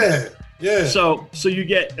stream it. Yeah. So you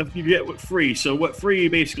get what free. So what free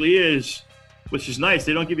basically is, which is nice.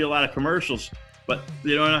 They don't give you a lot of commercials. But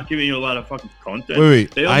they're not giving you a lot of fucking content. Wait.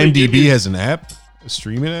 IMDb has an app, a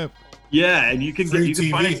streaming app. Yeah, and you can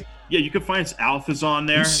find. Yeah, you can find Alpha's on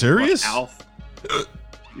there. Are you serious? Alf.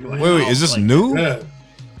 Wait, is this new? Yeah.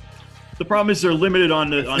 The problem is they're limited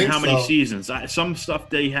on how many so. seasons. Some stuff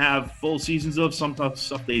they have full seasons of, some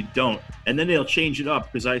stuff they don't, and then they'll change it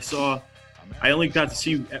up. Because I only got to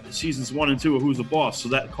see seasons 1 and 2 of Who's the Boss. So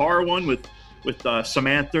that car one with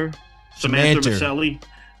Samantha Samantha Samantha.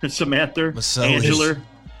 Samantha, Angela,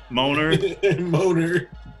 Moner. Moaner.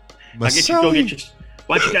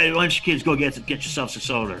 Why don't you kids go get yourselves a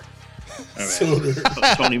soda? All right. Soda.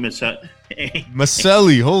 Tony Maselli.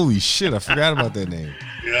 Maselli, holy shit, I forgot about that name.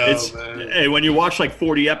 Man. Hey, when you watch like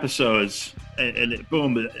 40 episodes and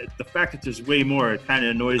boom, the fact that there's way more, it kind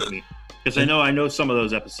of annoys me because I know some of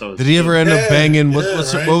those episodes. Did he ever end up banging? What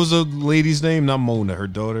right? was the lady's name? Not Mona, her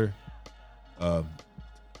daughter.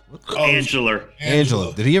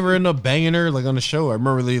 Angela. Did he ever end up banging her like on the show? I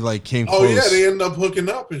remember they like came Oh close. yeah, they ended up hooking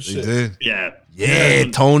up and They shit. did. Yeah,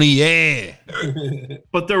 Tony, yeah.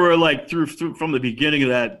 but there were like through from the beginning of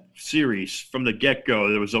that series, from the get go,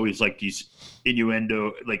 there was always like these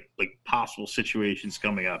innuendo, like possible situations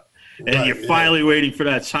coming up, and you're finally waiting for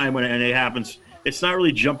that time when it happens. It's not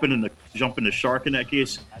really jumping the shark in that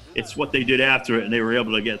case. It's what they did after it, and they were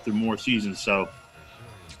able to get through more seasons. So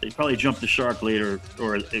they probably jumped the shark later,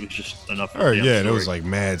 or it was just enough. All right, yeah, there was like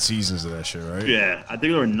mad seasons of that shit, right? Yeah, I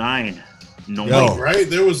think there were 9. No, Yo. Right?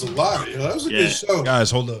 There was a lot. Yo, that was a good show. Guys,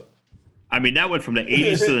 hold up. I mean that went from the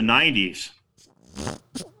 80s to the 90s.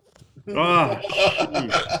 Oh,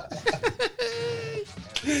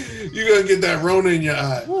 You're gonna get that Rona in your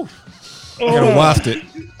eye. I gotta waft it.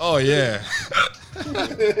 Oh yeah.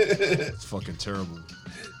 It's fucking terrible.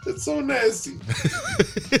 It's so nasty.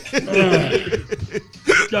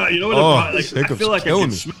 God, you know what? I feel like I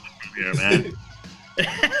can smell it from here, man.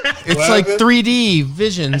 It's like 3D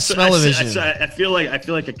vision, smell-o-vision. I feel like I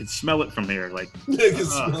can smell it from here. Like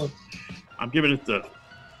I'm giving it the.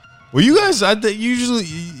 Well, you guys, usually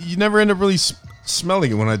you never end up really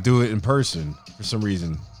smelling it when I do it in person for some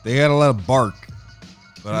reason. They got a lot of bark,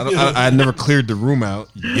 but I never cleared the room out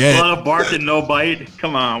yet. A lot of bark and no bite.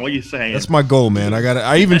 Come on, what are you saying? That's my goal, man.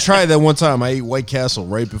 I even tried that one time. I ate White Castle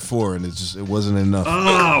right before, and it wasn't enough.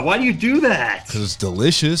 Oh, why do you do that? Because it's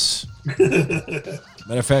delicious. Matter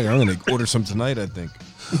of fact, I'm gonna order some tonight, I think.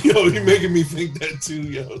 Yo, you're making me think that too,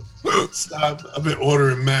 yo. Stop. I've been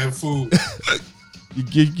ordering mad food.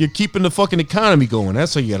 You're keeping the fucking economy going.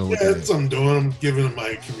 That's how you gotta look at That's it. what I'm doing. I'm giving it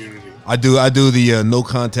my community. I do the no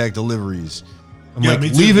contact deliveries. I'm Yeah, like, me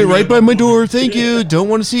too. leave it right by my door. Thank you. Don't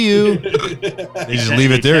want to see you. They just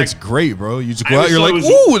leave it there. It's great, bro. You just go out. You're like,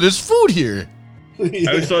 ooh, there's food here. I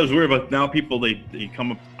always thought it was weird, but now people they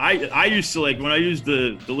come up. I used to, like, when I used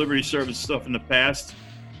the delivery service stuff in the past,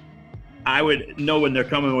 I would know when they're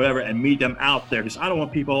coming or whatever and meet them out there because I don't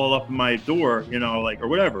want people all up in my door, like, or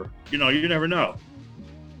whatever. You never know.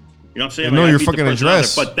 You know what I'm saying? I know Like, your meet the fucking person out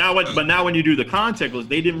address. there. But now when you do the contactless,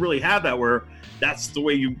 they didn't really have that where that's the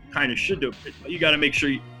way you kind of should do it. You got to make sure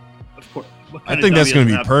of course. I think that's going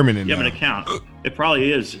to be permanent You have now. an account. It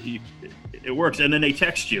probably is. It works. And then they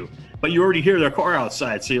text you. But you already hear their car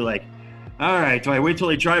outside. So you're like, all right, do I wait till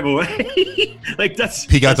they drive away? Like, that's.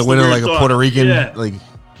 Peek out the window like a Puerto Rican. Yeah. Like,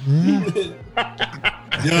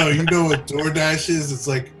 Yo, you know what DoorDash is? It's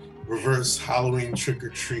like reverse Halloween trick or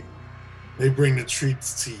treat. They bring the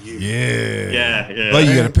treats to you. Yeah. But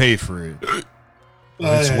you got to pay for it.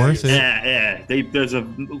 It's worth it. Yeah. There's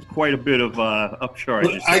quite a bit of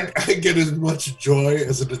upcharge. I get as much joy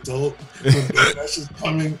as an adult when DoorDash is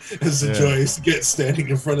coming as the joy is to get standing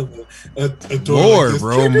in front of a door. More, like this.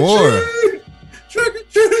 bro, more.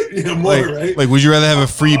 Yeah, more, right? Like, would you rather have a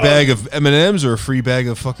free bag of M&Ms or a free bag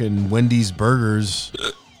of fucking Wendy's burgers?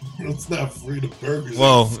 It's not free to burgers.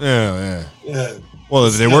 Well, yeah. Well,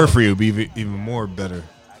 if they were free, it would be even more better.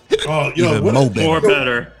 Oh, yo, Even more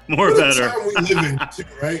better. More what better. a time we live in, too,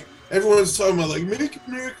 right? Everyone's talking about, like, make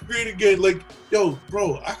America great again. Like, yo,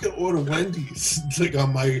 bro, I could order Wendy's, like,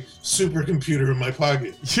 on my supercomputer in my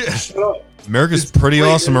pocket. Yeah. Shut up. America's It's pretty great,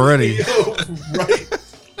 awesome already. Yo, right?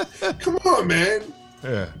 Come on, man.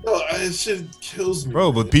 Yeah. No, it shit kills me.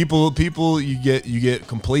 Bro, but people, you get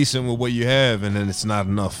complacent with what you have, and then it's not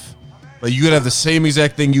enough. Like, you could have the same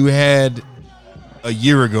exact thing you had a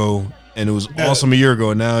year ago, and it was awesome a year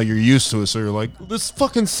ago, and now you're used to it, so you're like, this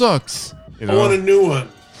fucking sucks. You know? I want a new one.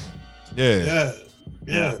 Yeah.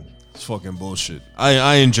 It's fucking bullshit.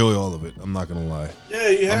 I enjoy all of it. I'm not gonna lie. Yeah,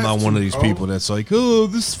 you have I'm not to, one of these bro. people that's like, oh,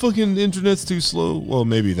 this fucking internet's too slow. Well,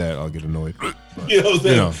 maybe that I'll get annoyed. But, You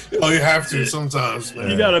have to sometimes, man.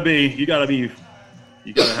 You gotta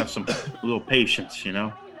have some little patience,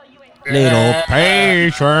 Little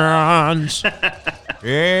patience.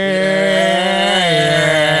 Yeah.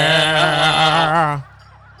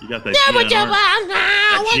 You got that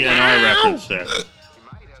GNR reference there.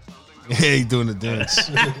 Yeah, he doing the dance.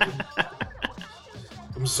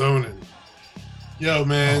 I'm zoning. Yo,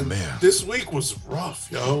 man, this week was rough,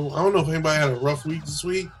 yo. I don't know if anybody had a rough week this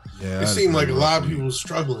week. Yeah, it seemed like a lot of people were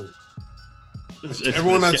struggling.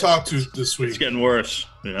 Everyone I talked to this week. It's getting worse,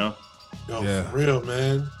 Yo, Yeah. for real,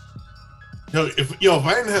 man. Yo, if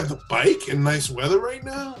I didn't have the bike and nice weather right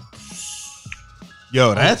now,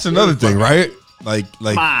 Yo, that's another thing, right? Like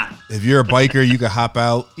Ma. if you're a biker, you can hop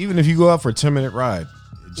out, even if you go out for a 10-minute ride.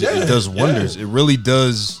 It does wonders. yeah. It really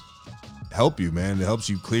does help you, man. It helps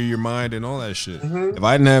you clear your mind and all that shit. Mhm. If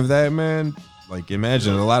I didn't have that, man, like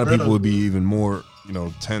imagine a lot of people Really? would be even more,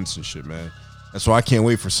 tense and shit, man. That's why I can't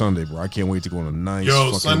wait for Sunday, bro. I can't wait to go on a nice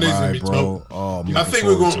fucking Sunday's gonna ride, be bro. dope. Oh, I'm I looking think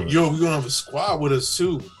we're forward going. to it. We're gonna have a squad with us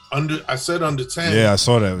too. I said under 10. Yeah, I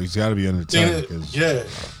saw that. He's got to be under 10. 'Cause, Yeah,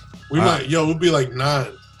 we'll be like 9.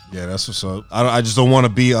 Yeah, that's what's up. I just don't want to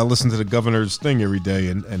be. I listen to the governor's thing every day,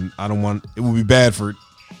 and I don't want. It would be bad for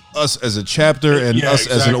us as a chapter and Yeah, us as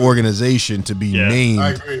an exactly. organization to be Yeah, I named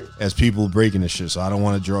agree. as people breaking this shit. So I don't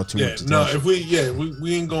want to draw too Yeah, much no, attention. if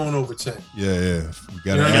we ain't going over 10. Yeah, we gotta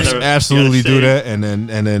You know what I mean? absolutely You gotta do say- that.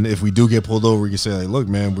 And then if we do get pulled over, we can say like, look,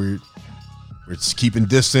 man, we're just keeping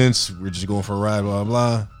distance. We're just going for a ride, blah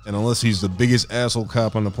blah. And unless he's the biggest asshole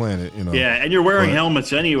cop on the planet, Yeah, and you're wearing But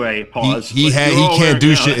helmets anyway. Pause. he But you're all can't wearing, do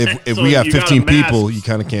you know, shit. If so we got you got 15 a mask. people, you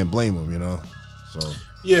kind of can't blame him, So.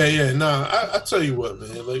 Yeah, nah. I tell you what,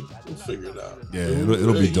 man. Like, we'll figure it out. Yeah,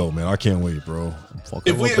 it'll be dope, man. I can't wait, bro. I'm fucking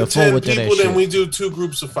If we looking have 10 forward to that people, then shit. we do 2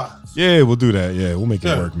 groups of 5. Yeah, we'll do that. Yeah, we'll make it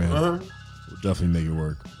Yeah, work, man. uh-huh. We'll definitely make it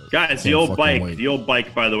work. Guys, the Can't old fucking bike. wait. The old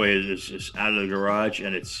bike, by the way, is out of the garage,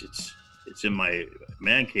 and it's in my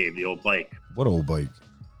man cave. The old bike, What old bike?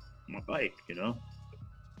 my bike,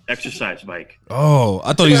 exercise bike. Oh,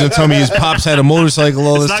 I thought he was gonna tell me his pops had a motorcycle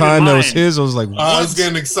all It's this not time. even That was mine. his. I was like, what? I was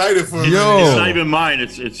getting excited for him. Yo. It's not even mine.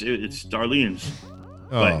 It's Darlene's,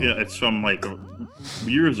 but Oh. it's from like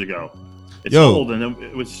years ago. It's Yo. old, and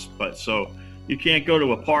it was. But so you can't go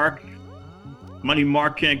to a park. Money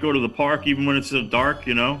Mark can't go to the park even when it's so dark.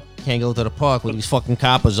 Can't go to the park with these fucking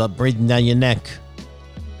coppers up breathing down your neck.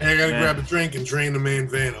 Hey, I gotta Yeah. grab a drink and drain the main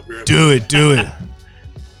van up here. Do it.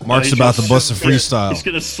 Mark's He's about gonna to bust a slip- freestyle. He's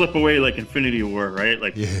gonna slip away like Infinity War, right?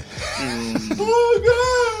 Like, Yeah.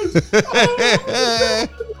 Oh, God.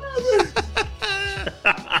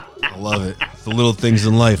 I love it. The little things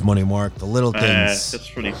in life, Money Mark. The little things. that's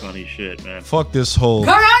pretty funny shit, man. Fuck this whole.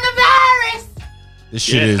 Coronavirus! This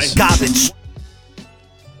shit Yeah, is. Garbage.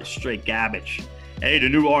 It's straight garbage. Hey, the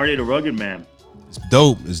new R.A. the Rugged Man. It's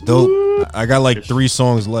dope. It's dope. I got like 3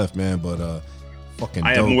 songs left, man. But fucking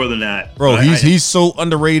I dope. have more than that, Bro, but he's so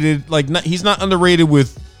underrated. Like, he's not underrated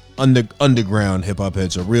with underground hip hop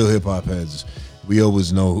heads or real hip hop heads. We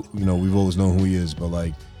always know, we've always known who he is. But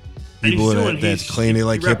like and people he's that claim they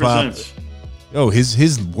like he hip hop, represents. yo,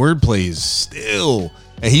 his wordplay is still,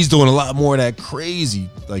 and he's doing a lot more of that crazy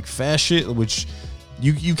like fast shit, which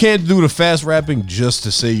you can't do the fast rapping just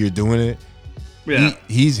to say you're doing it. Yeah,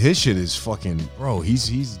 His shit is fucking, bro. He's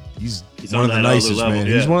one on of the that other nicest, level, man.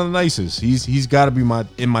 yeah. He's one of the nicest. He's got to be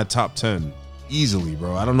in my top 10 easily,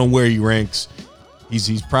 bro. I don't know where he ranks.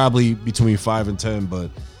 He's probably between 5 and 10, but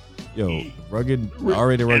yo, already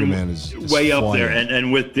Rugged And Man is way up flying. there.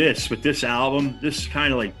 And with this album, this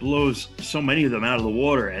kind of like blows so many of them out of the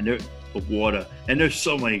water, and there's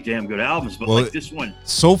so many damn good albums, but Well, like this one,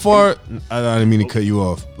 So far, I didn't mean to cut you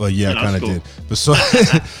off, but yeah, I No, kind it's of cool. did.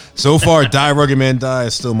 But so far, Die Rugged Man Die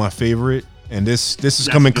is still my favorite, and this is That's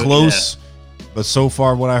coming good, close. But so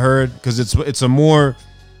far, what I heard, because it's a more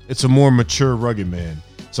mature Rugged Man,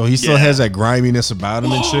 so he still Yeah. has that griminess about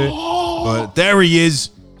him and shit. But there he is.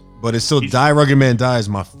 But it's still Die Rugged Man Die is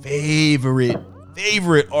my favorite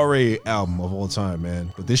RA album of all time,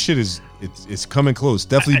 man. But this shit it's coming close.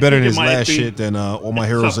 Definitely I better than think it his might last be- shit than All My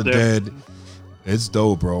Heroes Are up there. Dead. It's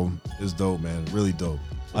dope, bro. It's dope, man. Really dope.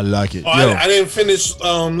 I like it. Oh, Yo, I didn't finish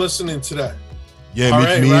listening to that. yeah, all me,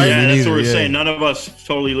 right, me, right? me yeah, that's neither. what we're Yeah. saying. None of us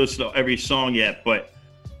totally listen to every song yet, but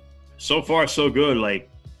so far so good. Like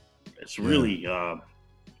it's really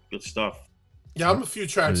good stuff. Yeah, I'm a few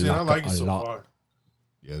tracks in. I like it so lot. far.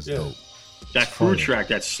 Yeah, it's Yeah. dope. That crew fire. track,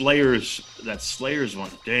 that Slayers one.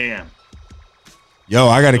 Damn. Yo,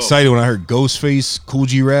 I got excited when I heard Ghostface, Cool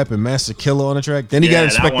G Rap, and Master Killer on the track. Then he Yeah, got that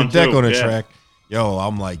Inspector one Deck too, on the yeah. track. Yo,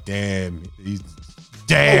 I'm like, damn. Oh,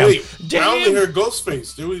 Damn. wait. I only heard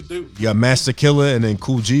Ghostface. You got Master Killer, and then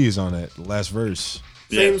Cool G is on that last verse.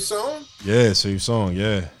 Same Yeah. song? Yeah, same song.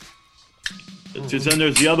 Yeah. Because then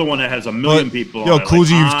there's the other one that has a million But, people. yo, on it, Cool like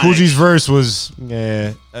G's Onyx. verse was,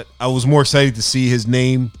 yeah. I was more excited to see his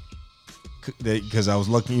name because I was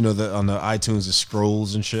looking, on the iTunes, the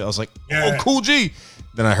scrolls and shit. I was like, Yeah. oh, Cool G.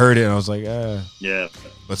 Then I heard it and I was like, Yeah.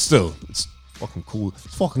 but still, it's fucking cool.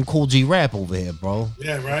 It's fucking Cool G Rap over here, bro.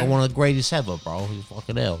 Yeah, Like right? one of the greatest ever, bro. He's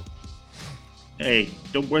fucking hell. Hey,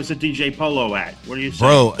 where's the DJ Polo at? What are you saying?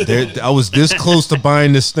 Bro, I was this close to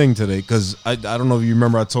buying this thing today because I don't know if you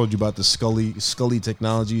remember I told you about the Scully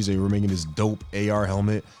Technologies. They were making this dope AR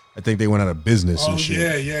helmet. I think they went out of business and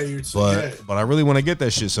shit. But I really want to get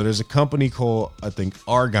that shit. So there's a company called, I think,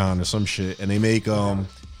 Argon or some shit, and they make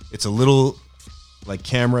it's a little like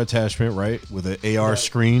camera attachment, right, with an AR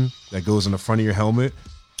screen that goes in the front of your helmet,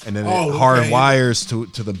 and then it hard wires to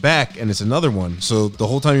the back, and it's another one. So the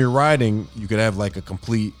whole time you're riding, you could have like a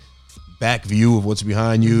complete back view of what's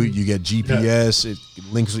behind you. You get GPS. It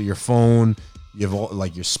links with your phone. You have all,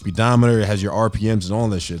 like your speedometer. It has your RPMs and all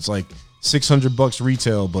that shit. It's like $600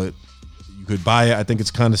 retail, but you could buy it. I think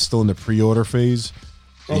it's kind of still in the pre-order phase.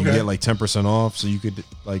 So you can get like 10% off. So you could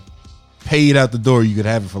like pay it out the door. You could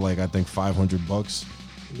have it for like I think $500.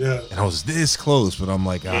 Yeah. And I was this close, but I'm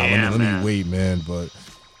like, let me wait, man. But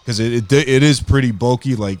because it is pretty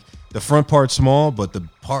bulky. Like the front part's small, but the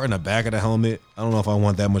part in the back of the helmet, I don't know if I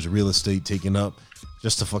want that much real estate taken up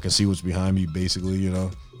just to fucking see what's behind me, basically, you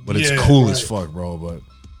know. But it's cool as fuck, bro. But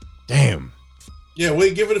damn. Yeah,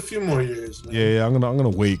 wait, give it a few more years, man. Yeah, I'm gonna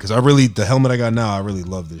wait because the helmet I got now, I really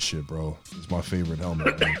love this shit, bro. It's my favorite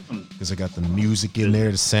helmet because I got the music in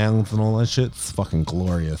there, the sounds and all that shit. It's fucking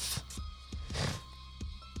glorious.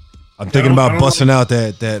 I'm thinking about busting out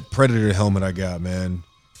that Predator helmet I got, man.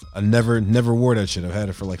 I never wore that shit. I've had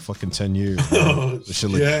it for like fucking 10 years. This shit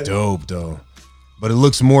look dope, though. But it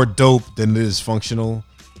looks more dope than it is functional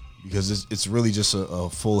because it's really just a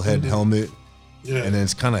full head helmet. Yeah. And then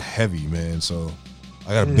it's kind of heavy, man. So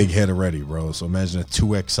I got a big head already, bro. So imagine a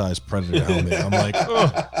 2X size Predator helmet. I'm like, shit.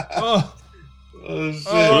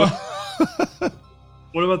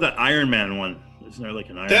 What about the Iron Man one? Isn't there like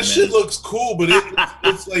an Iron Man? That shit looks cool, but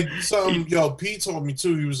it's like something. Pete told me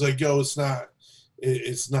too. He was like, it's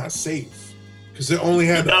not safe because it only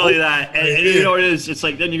had. Not only that, and you know what it is? It's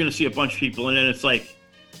like then you're gonna see a bunch of people, and then it's like.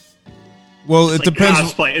 Well, it depends.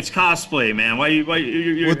 Cosplay. It's cosplay, man. Why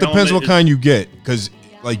it depends what kind you get, because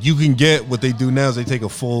like you can get what they do now is they take a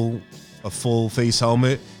full face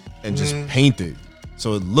helmet and just paint it,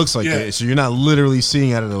 so it looks like that. So you're not literally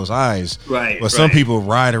seeing out of those eyes, right? But some people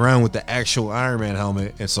ride around with the actual Iron Man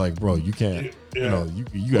helmet. It's like, bro, you can't. You know,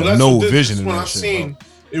 you got no vision in that shit.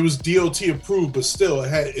 It was DOT approved, but still,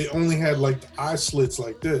 it only had like the eye slits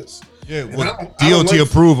like this. Yeah, well, DOT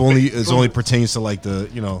approved only pertains to like the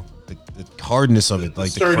the hardness of it,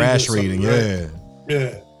 like the crash rating, right?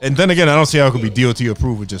 Yeah. And then again, I don't see how it could be DOT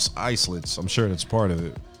approved with just eye slits. I'm sure that's part of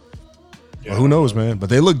it. Yeah, but who knows, man? But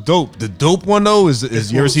they look dope. The dope one though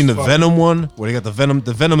is you ever seen the Venom one where they got the Venom?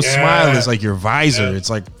 The Venom smile is like your visor. Yeah. It's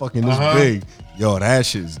like fucking this big. Yo, that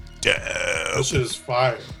shit's dope. That shit is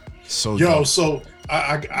fire. So dope. So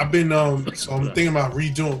I've been so I'm thinking about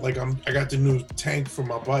redoing. Like I got the new tank for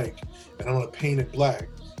my bike, and I'm gonna paint it black.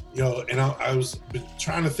 Yo, and I was been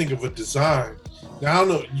trying to think of a design. Now, I don't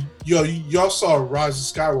know. Y'all saw Rise of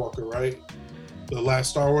Skywalker, right? The last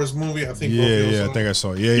Star Wars movie, I think. Yeah, I think I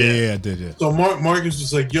saw it. Yeah, I did. Yeah. So Marcus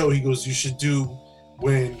was like, "Yo," he goes, "You should do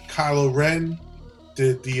when Kylo Ren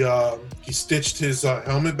did he stitched his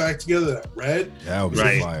helmet back together, that red. That would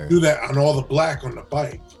be fire. Do that on all the black on the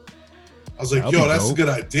bike." I was like, "Yo, that's a good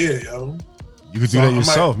idea, yo." You could do that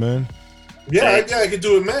yourself, man. Yeah, I could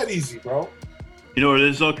do it mad easy, bro. You know what it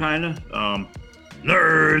is though, kind of?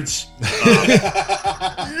 Nerds.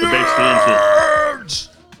 Nerds.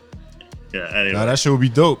 Yeah, anyway. Nah, that shit would be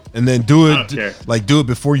dope. And then do it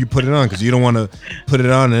before you put it on, because you don't want to put it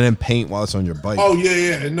on and then paint while it's on your bike. Oh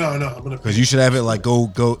yeah. No. Because you should have it like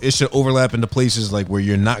go. It should overlap into places like where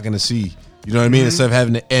you're not gonna see. You know what I mean? Instead of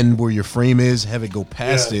having the end where your frame is, have it go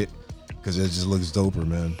past it, because it just looks doper,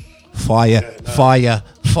 man. Fire.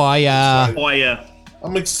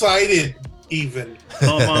 I'm excited. Even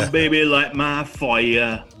come on, baby, light my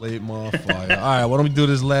fire. Light my fire. All right, why don't we do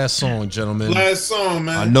this last song, gentlemen? Last song,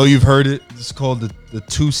 man. I know you've heard it. This is called the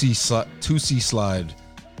 2C Slide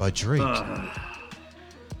by Drake. All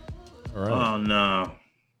right. Oh no.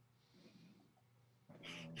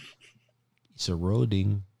 It's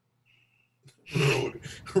eroding.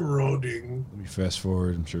 Eroding. Let me fast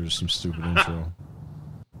forward. I'm sure there's some stupid intro.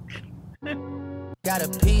 Got a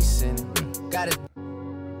piece in it. Got a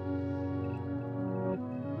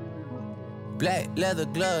black leather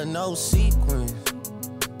glove, no sequins.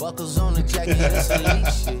 Buckles on the jacket, that's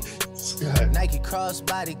elite shit. Nike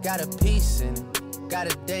crossbody, got a piece in it.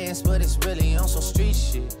 Gotta dance, but it's really on some street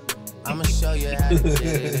shit. I'ma show you how to get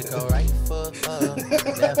it. Go right foot up,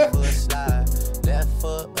 left foot slide. Left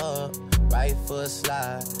foot up, right foot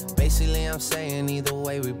slide. Basically, I'm saying either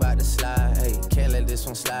way, we bout to slide. Hey, can't let this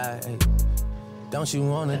one slide. Hey. Don't you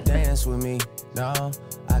wanna dance with me? No,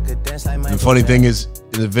 I could dance like The funny thing is,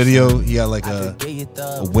 in the video, he got like a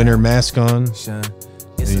winter mask on.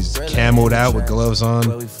 And he's camoed out with gloves on.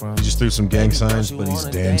 He just threw some gang signs, but he's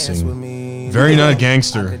dancing. Very not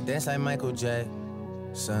gangster. I could dance like Michael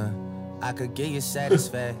Jackson. I could give you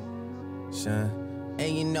satisfaction.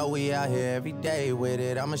 And you know we out here every day with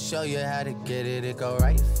it. I'ma show you how to get it. It go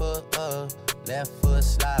right foot up, left foot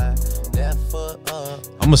slide, left foot up.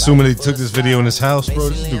 I'm assuming they took this video in his house, bro.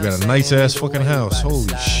 This dude got a nice ass fucking house. Holy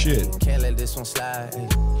shit. Can't let this one slide.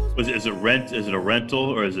 Is it a rental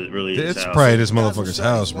or is it really his It's house? probably this motherfucker's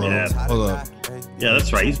house, bro. Yeah. Hold up. Yeah,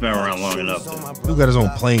 that's right. He's been around long enough. Dude got his own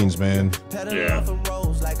planes, man. Yeah.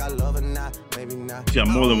 He's got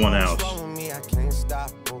more than one house.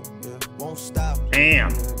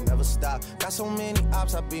 Damn. Never stop. Got so many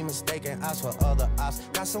ops, I be mistaken ops for other ops.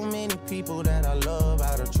 Got so many people that I love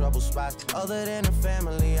out of trouble spots. Other than the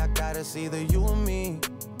family, I got it's either you or me.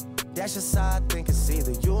 That's just how I think it's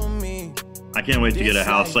either you or me. I can't wait to get a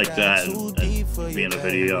house like that and be in a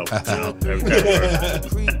video.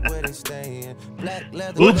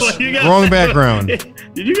 Oops, wrong background.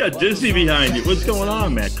 Dude, you got Disney behind you. What's going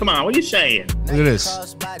on, man? Come on, what are you saying? Look at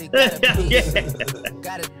this.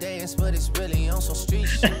 Gotta dance, but it's really on some street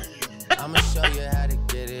shit. I'ma show you how to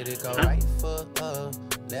get it. It go right foot up,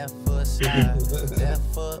 left foot slide, left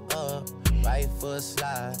foot up, right foot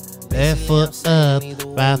slide. Left foot up,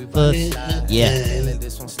 right foot. Yeah.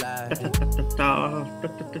 This one slide.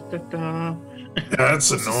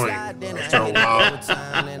 That's annoying after a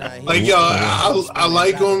while. Like, yo, I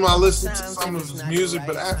like him. I listen to some of his music,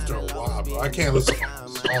 but after a while, bro, I can't listen to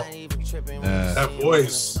his song. That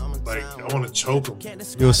voice, like, I want to choke him.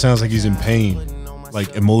 It sounds like he's in pain,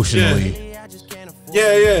 like emotionally.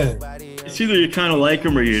 Yeah. It's either you kind of like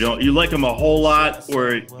him or you don't. You like him a whole lot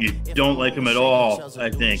or you don't like him at all, I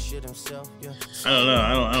think. I don't know.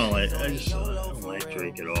 I don't like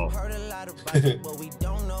Drake at all.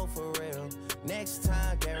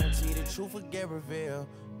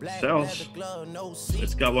 Sells.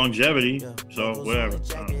 It's got longevity, so whatever.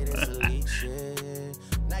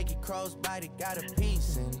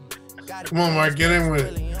 Come on, Mark, get in with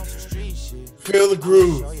it. Feel the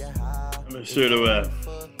groove. I'm sort of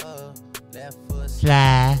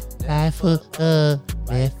Fly, right foot up,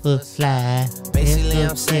 left foot slide. Basically,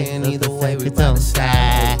 I'm saying either way we bout to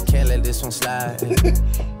slide. Can't let this one slide.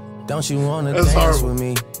 Don't you wanna That's dance horrible. with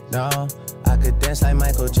me? No, I could dance like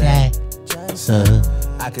Michael Jackson.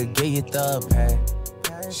 I could get you the passion.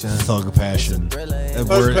 Thug passion. That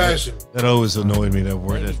word, Passion. that always annoyed me. That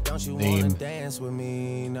word, that Don't you wanna name. dance with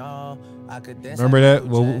me? No, I could dance Remember like that?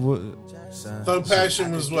 Michael What? Jackson. Thug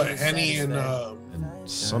Passion was what? Henny and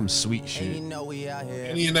Some sweet And shit. you know we out here.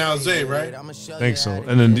 Henny and Alzay, right? I'ma show I think you so. how to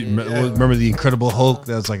And then get it. remember the Incredible Hulk?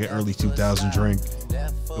 That was like an early 2000 drink.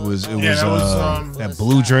 It was that was, that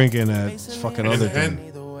blue drink and that fucking other Hen-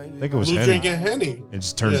 thing. I think it was Blue Henny. drinking Henny. It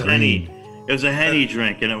just turned Yeah. green. Henny. It was a Henny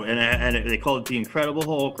drink, and they called it the Incredible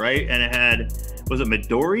Hulk, right? And it had, was it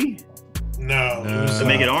Midori No. It was, to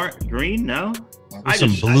make it green? No,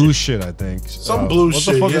 Some blue shit, I think. Some blue what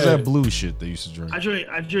shit, the fuck is yeah. that blue shit they used to drink?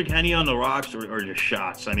 I drink Henny on the rocks or just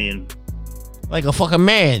shots. I mean, Like a fucking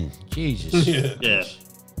man. Jesus. Yeah. yeah.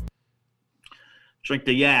 Drink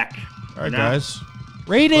the yak. All right, you know? guys.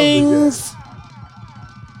 Ratings.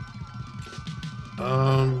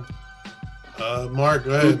 Mark,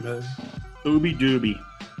 go ahead, man. Ooby dooby.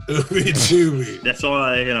 Ooby dooby. That's all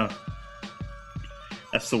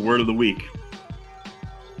that's the word of the week.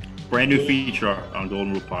 Brand new feature on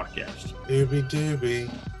Golden Rule Podcast. Ooby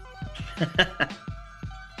dooby.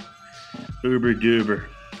 Uber doober.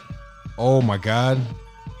 Oh my god.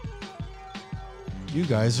 You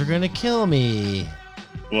guys are gonna kill me.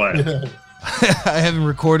 What? It I haven't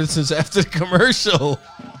recorded since after the commercial.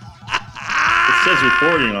 says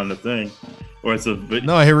recording on the thing. Or it's a bit.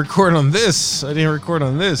 No, I hit record on this. I didn't record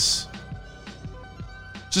on this.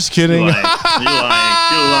 Just kidding. You're lying. You're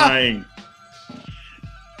lying. You're lying.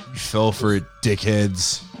 You fell for it,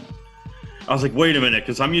 dickheads. I was like, wait a minute,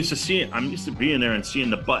 because I'm used to being there and seeing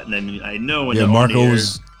the button, and I know when Yeah, the Marco on-the-air-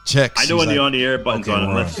 was checks. I know He's when the like, on-the-air button's okay,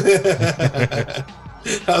 on. we're Unless,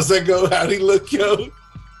 How's that go? How'd he look, yo?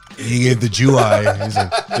 He gave the Jew eye. He's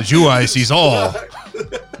like, the Jew eye sees all.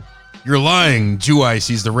 You're lying. Jew eye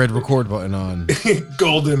sees the red record button on.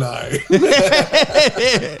 Golden eye.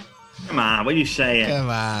 come on, what are you saying? Come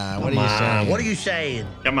on. What are you saying? What are you saying?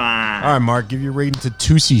 Come on. All right, Mark, give your rating to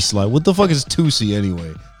Tusi Slide. What the fuck is Tusi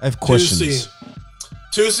anyway? I have questions.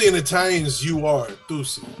 Tusi in Italian is you are.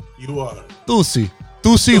 Tusi. You are. Tusi.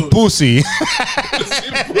 Tusi pussy.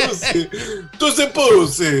 Tusi pussy. Tusi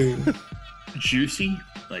pussy. Juicy?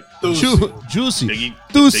 Like Juicy. Biggie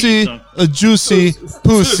Juicy. song. A juicy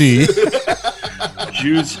pussy.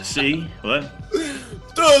 Juicy. What?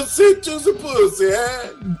 Juicy pussy, eh?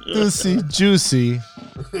 Juicy.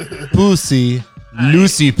 Pussy.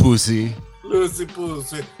 Lucy pussy. Lucy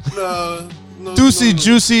pussy. No. Juicy.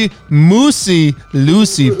 Moosey.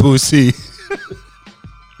 Lucy pussy.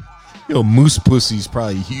 Yo, moose pussy's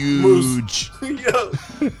probably huge. Yo,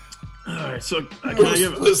 All right, so can I moose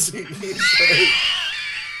give pussy.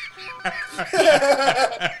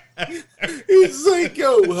 He's like,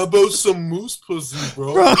 yo, how about some moose pussy,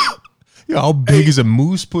 bro? Yo, how big is a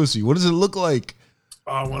moose pussy? What does it look like?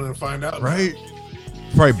 I wanted to find out. Right?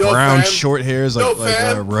 Probably Yo, brown, fam. short hairs like a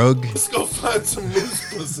fam. rug. Let's go find some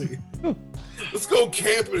moose pussy. Let's go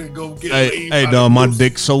camping and go get Hey, laid by no, the my moose.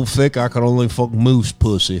 dick's so thick I could only fuck moose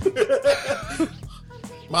pussy.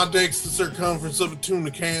 My dick's the circumference of a tuna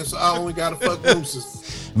can, so I only gotta fuck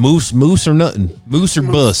mooses. Moose or nothing. Moose or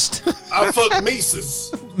bust. I fuck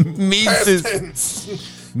Mises. Past Mises.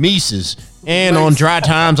 tense. Mises. And on dry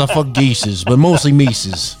times I fuck geeses, but mostly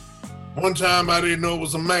Mises. One time I didn't know it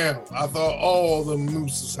was a male. I thought all the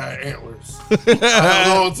mooses had antlers. I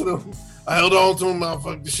held on to them. I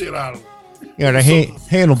fucked the shit out of them. Yeah, the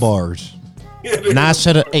handlebars. Yeah, they- Nice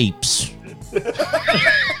set of apes.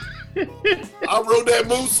 I rode that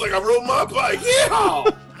moose like I rode my bike. Yeah.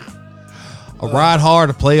 I ride hard,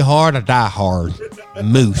 I play hard, I die hard.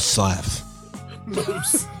 Moose life.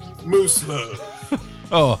 Moose love.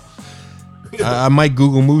 Oh. I might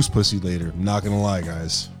Google moose pussy later. I'm not gonna lie,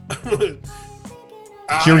 guys.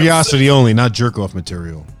 Curiosity only, not jerk off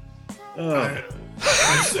material. I'm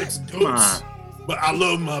 6 goats, but I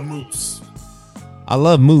love my moose. I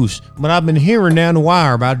love moose, but I've been hearing down the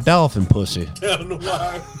wire about dolphin pussy. I don't know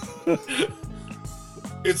why.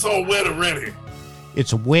 It's all wet already.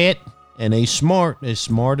 It's wet and they smart as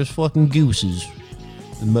fucking gooses.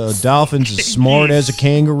 The dolphins as smart as a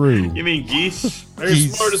kangaroo. You mean geese? They're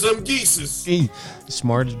smart as them geeses.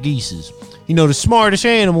 Smart as geeses. You know, the smartest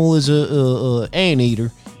animal is a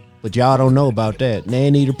anteater, but y'all don't know about that. An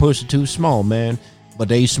anteater pussy too small, man. But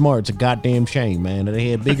they smart. It's a goddamn shame, man. If they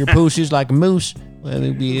had bigger pussies like a moose, well,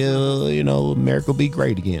 it'd be, America would be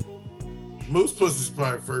great again. Moose pussy's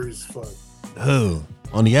probably furry as fuck. Oh,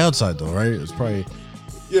 on the outside though, right? It's probably.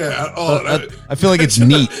 Yeah. I feel like it's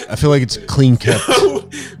neat. I feel like it's clean kept.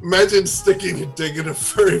 Imagine sticking a dick in a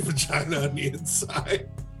furry vagina on the inside.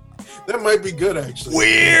 That might be good, actually.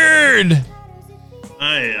 Weird.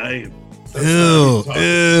 Ew.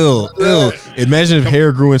 Imagine if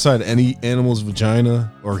hair grew inside any animal's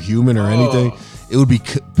vagina or human or anything. It would be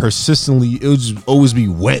persistently. It would just always be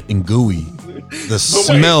wet and gooey. The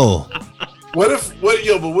smell. What if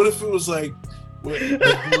it was like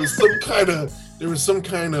there was some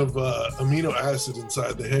kind of amino acid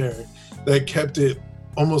inside the hair that kept it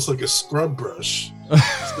almost like a scrub brush.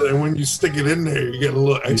 So that when you stick it in there, you get a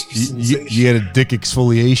little extra sensation. You get a dick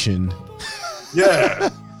exfoliation. Yeah.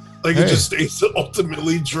 Like it just stays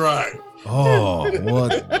ultimately dry. Oh,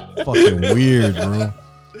 what fucking weird, bro.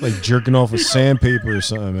 Like jerking off with sandpaper or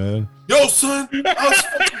something, man. Yo, son, I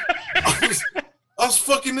was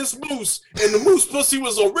fucking this moose, and the moose pussy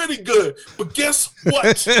was already good. But guess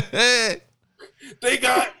what? They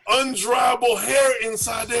got undryable hair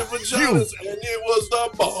inside their vaginas, and it was the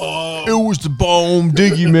bomb. It was the bomb,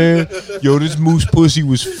 Diggy, man. Yo, this moose pussy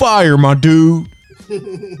was fire, my dude.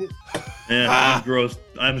 Man, I'm gross.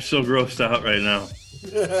 I'm so grossed out right now.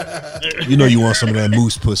 You know you want some of that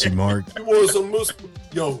moose pussy, Mark. You want some moose?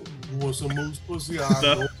 Yo, you want some moose pussy?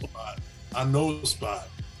 I know a spot.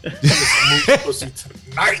 Moose pussy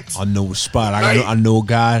tonight. I know a spot. I know a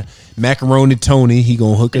guy, Macaroni Tony. He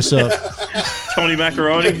gonna hook us up. Tony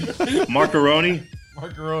Macaroni, Marcaroni.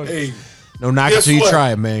 Hey, no knock until you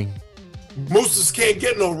try it, man. Mooses can't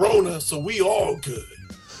get no Rona, so we all good.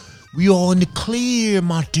 We all in the clear,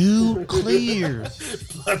 my dude. Clear.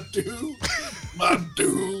 My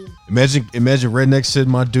dude. Imagine redneck said,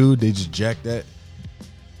 "My dude." They just jacked that.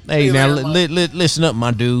 Hey, now listen up,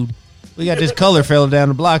 my dude. We got this color fella down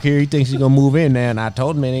the block here. He thinks he's gonna move in there, and I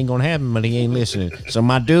told him it ain't gonna happen, but he ain't listening. So,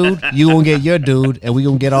 my dude, you gonna get your dude, and we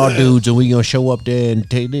gonna get our dudes, and we gonna show up there and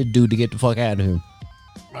take this dude to get the fuck out of here.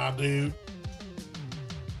 My dude.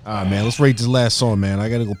 All right, man. Let's rate this last song, man. I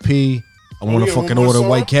gotta go pee. I want to fucking order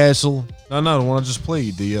White Castle. No, the one I just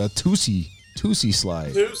played, the Tootsie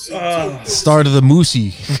slide. Start of the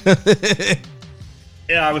Moosey.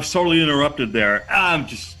 Yeah, I was totally interrupted there. I'm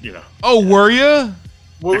just, Oh, were you?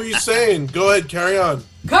 What were you saying? Go ahead, carry on.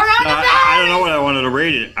 I don't know what I wanted to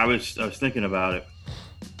rate it. I was thinking about it.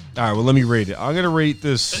 All right, well, let me rate it. I'm gonna rate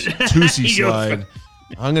this Tootsie slide.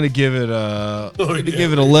 I'm gonna give it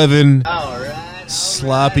give it 11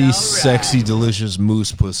 sloppy, sexy, delicious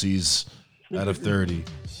moose pussies out of 30.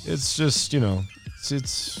 It's just,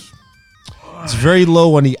 it's very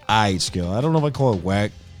low on the I scale. I don't know if I call it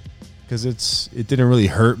whack because it didn't really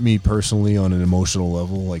hurt me personally on an emotional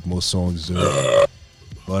level like most songs do.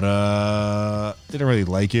 But didn't really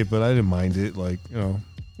like it, but I didn't mind it. Like, yeah,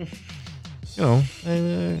 I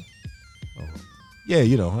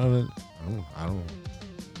don't.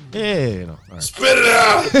 Yeah, all right. Spit it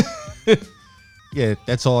out. Yeah,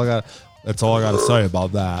 that's all I got to say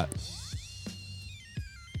about that.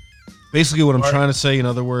 Basically, what I'm trying to say, in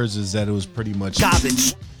other words, is that it was pretty much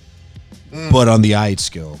Garbage. but on the I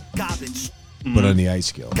scale. Garbage. But on the I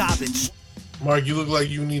scale. Garbage. Mark, you look like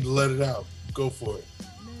you need to let it out. Go for it.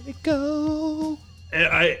 Let it go.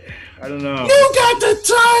 I don't know. You got the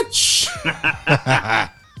touch.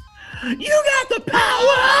 You got the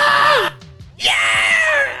power. Yeah.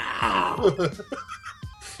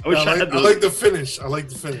 I wish I had I like the finish. That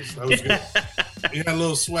was good. You had a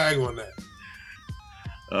little swag on that.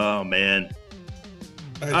 Oh man.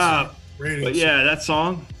 But Yeah, that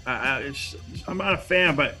song. I'm not a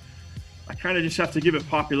fan, but I kind of just have to give it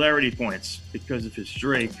popularity points because if it's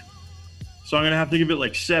Drake. So I'm gonna have to give it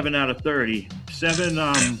like 7 out of 30. 7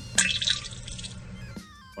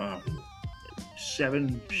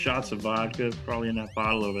 shots of vodka probably in that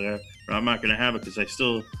bottle over there. But I'm not gonna have it because I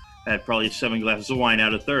still had probably 7 glasses of wine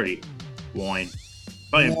out of 30. Wine.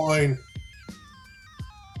 Wine.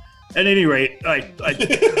 At any rate, I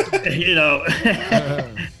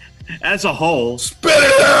as a whole, Spit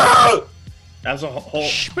it out. as a whole,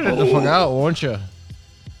 Spit it the fuck out, won't you?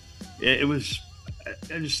 it was.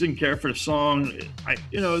 I just didn't care for the song.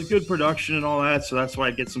 It was good production and all that, so that's why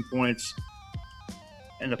I get some points.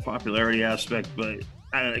 And the popularity aspect, but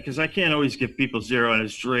because I can't always give people 0, and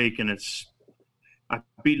it's Drake, and I've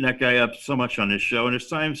beaten that guy up so much on this show, and there's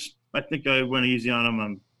times I think I went easy on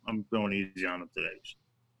him. I'm going easy on him today.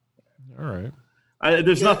 All right.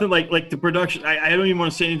 There's nothing like the production. I don't even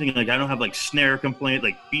want to say anything. Like I don't have like snare complaint,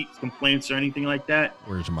 like beat complaints or anything like that.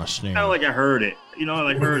 Where's my snare? Kind of like I heard it.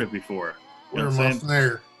 I heard it before. You know Where's what I'm my saying?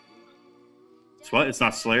 snare? It's what? It's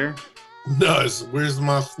not Slayer. No, it's where's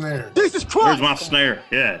my snare? Jesus Christ. Where's my snare?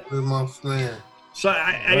 Yeah. Where's my snare? So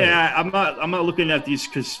I'm not looking at these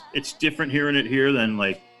because it's different hearing it here than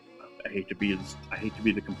like I hate to be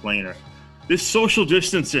the complainer. This social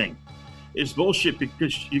distancing is bullshit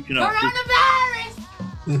because you can Coronavirus!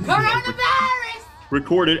 Coronavirus!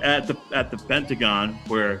 record it at the Pentagon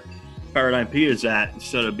where Paradigm P is at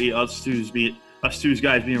instead of us two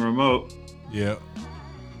guys being remote. Yeah.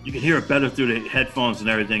 You can hear it better through the headphones and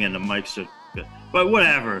everything, and the mics are good. But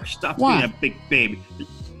whatever. Stop being a big baby.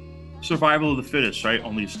 Survival of the fittest, right?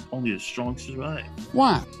 Only the strong survive.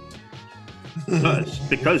 Why?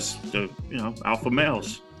 Because they're, alpha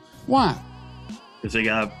males. Why? Because they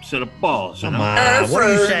got a set of balls. Come on, what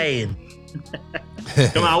are you saying?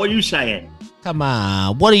 Come on, what are you saying? Come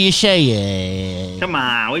on, what are you saying? Come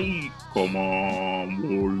on, what are you saying?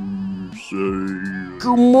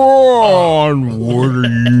 Come on, what are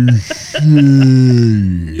you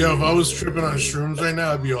saying? Yo, if I was tripping on shrooms right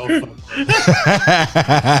now, I'd be all fucked.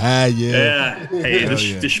 Yeah. Hey,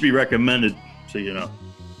 this should be recommended, so you know.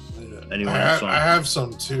 Anyone else? I have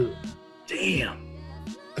some too. Damn.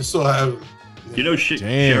 I still have. Shit.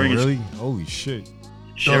 Damn, Sharing really? Holy shit.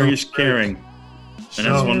 Sharing is caring. And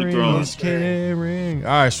that's one to throw on. Caring.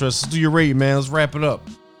 All right, Stress, let's do your rating, man. Let's wrap it up.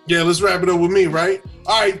 Yeah, let's wrap it up with me, right?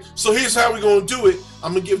 All right, so here's how we're going to do it.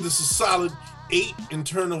 I'm going to give this a solid 8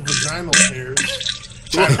 internal vaginal hairs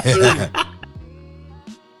out of 30.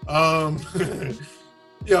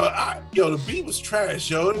 The beat was trash,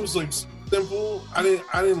 yo. It was like simple. I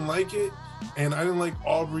didn't like it, and I didn't like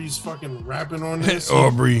Aubrey's fucking rapping on this.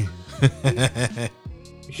 Aubrey.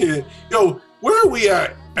 Yeah. Yo, where are we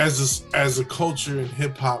at as a culture in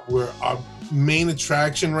hip hop where our main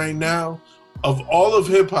attraction right now, of all of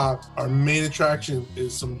hip hop, our main attraction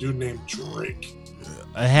is some dude named Drake.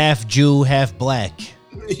 A half Jew, half black.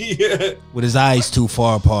 Yeah. With his eyes too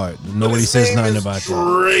far apart. Nobody says nothing about that.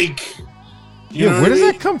 Drake. Yeah, where does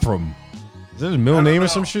that come from? Is that his middle name or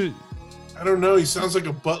some shit? I don't know. He sounds like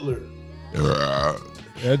a butler.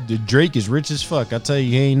 Drake is rich as fuck. I tell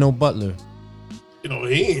you, he ain't no butler. He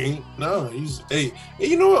ain't. No, he's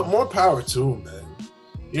you know what? More power to him, man.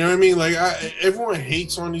 You know what I mean? Like, everyone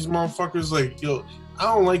hates on these motherfuckers. Like, yo, I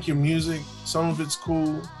don't like your music. Some of it's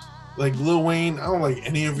cool. Like Lil Wayne, I don't like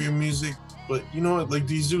any of your music. But you know what? Like,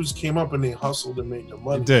 these dudes came up and they hustled and made their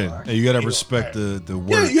money. They did. Hey, you gotta respect the work.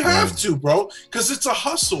 Yeah, you have to, bro. Because it's a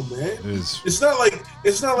hustle, man. It is. It's not like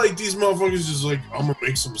these motherfuckers just like, I'm gonna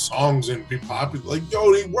make some songs and be popular. Like,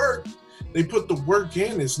 yo, they work. they put the work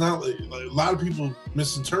in. It's not like a lot of people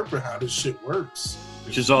misinterpret how this shit works.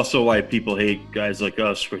 Which is also why people hate guys like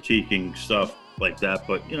us critiquing stuff like that.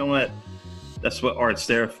 But you know what? That's what art's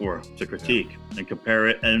there for, to critique and compare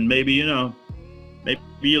it. And maybe, you know, maybe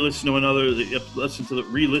you re-listen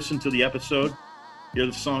to the episode, hear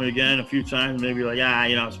the song again a few times, maybe you're like,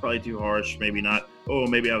 you know, it's probably too harsh, maybe not. Oh,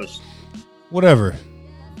 maybe I was Whatever.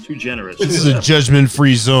 too generous. This is a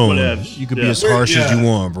judgment-free zone. Whatevs. You could be as harsh as you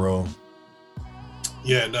want, bro.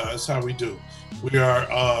 Yeah, no, that's how we do. We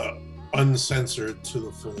are uncensored to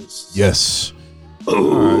the fullest. Yes. All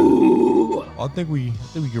right. I think we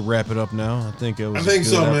can wrap it up now. I think it was a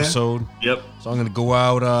good episode. Man. Yep. So I'm gonna go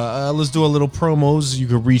out. Let's do a little promos. You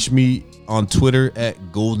can reach me on Twitter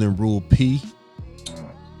at Golden Rule P.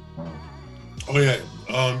 Oh yeah.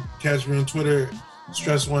 Catch me on Twitter,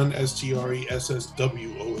 Stress1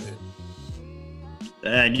 STRESSWON.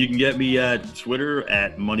 And you can get me at Twitter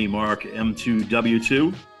at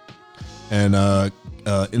MoneyMarkM2W2. And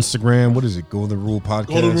Instagram, what is it? Golden Rule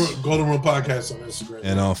Podcast. Golden Rule Podcast on Instagram.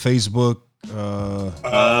 And on Facebook,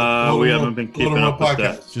 we haven't been keeping up with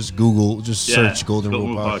that. Just Google, search Golden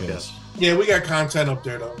Rule Podcast. Yeah, we got content up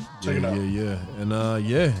there though. Check it out. Yeah. And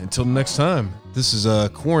until next time, this is a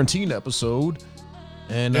quarantine episode.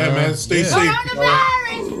 And man, stay safe.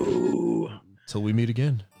 Till we meet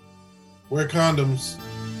again. Wear condoms.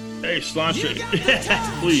 Hey, Slancha,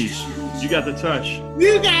 please, you got the touch.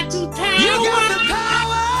 You got the power. You got the power.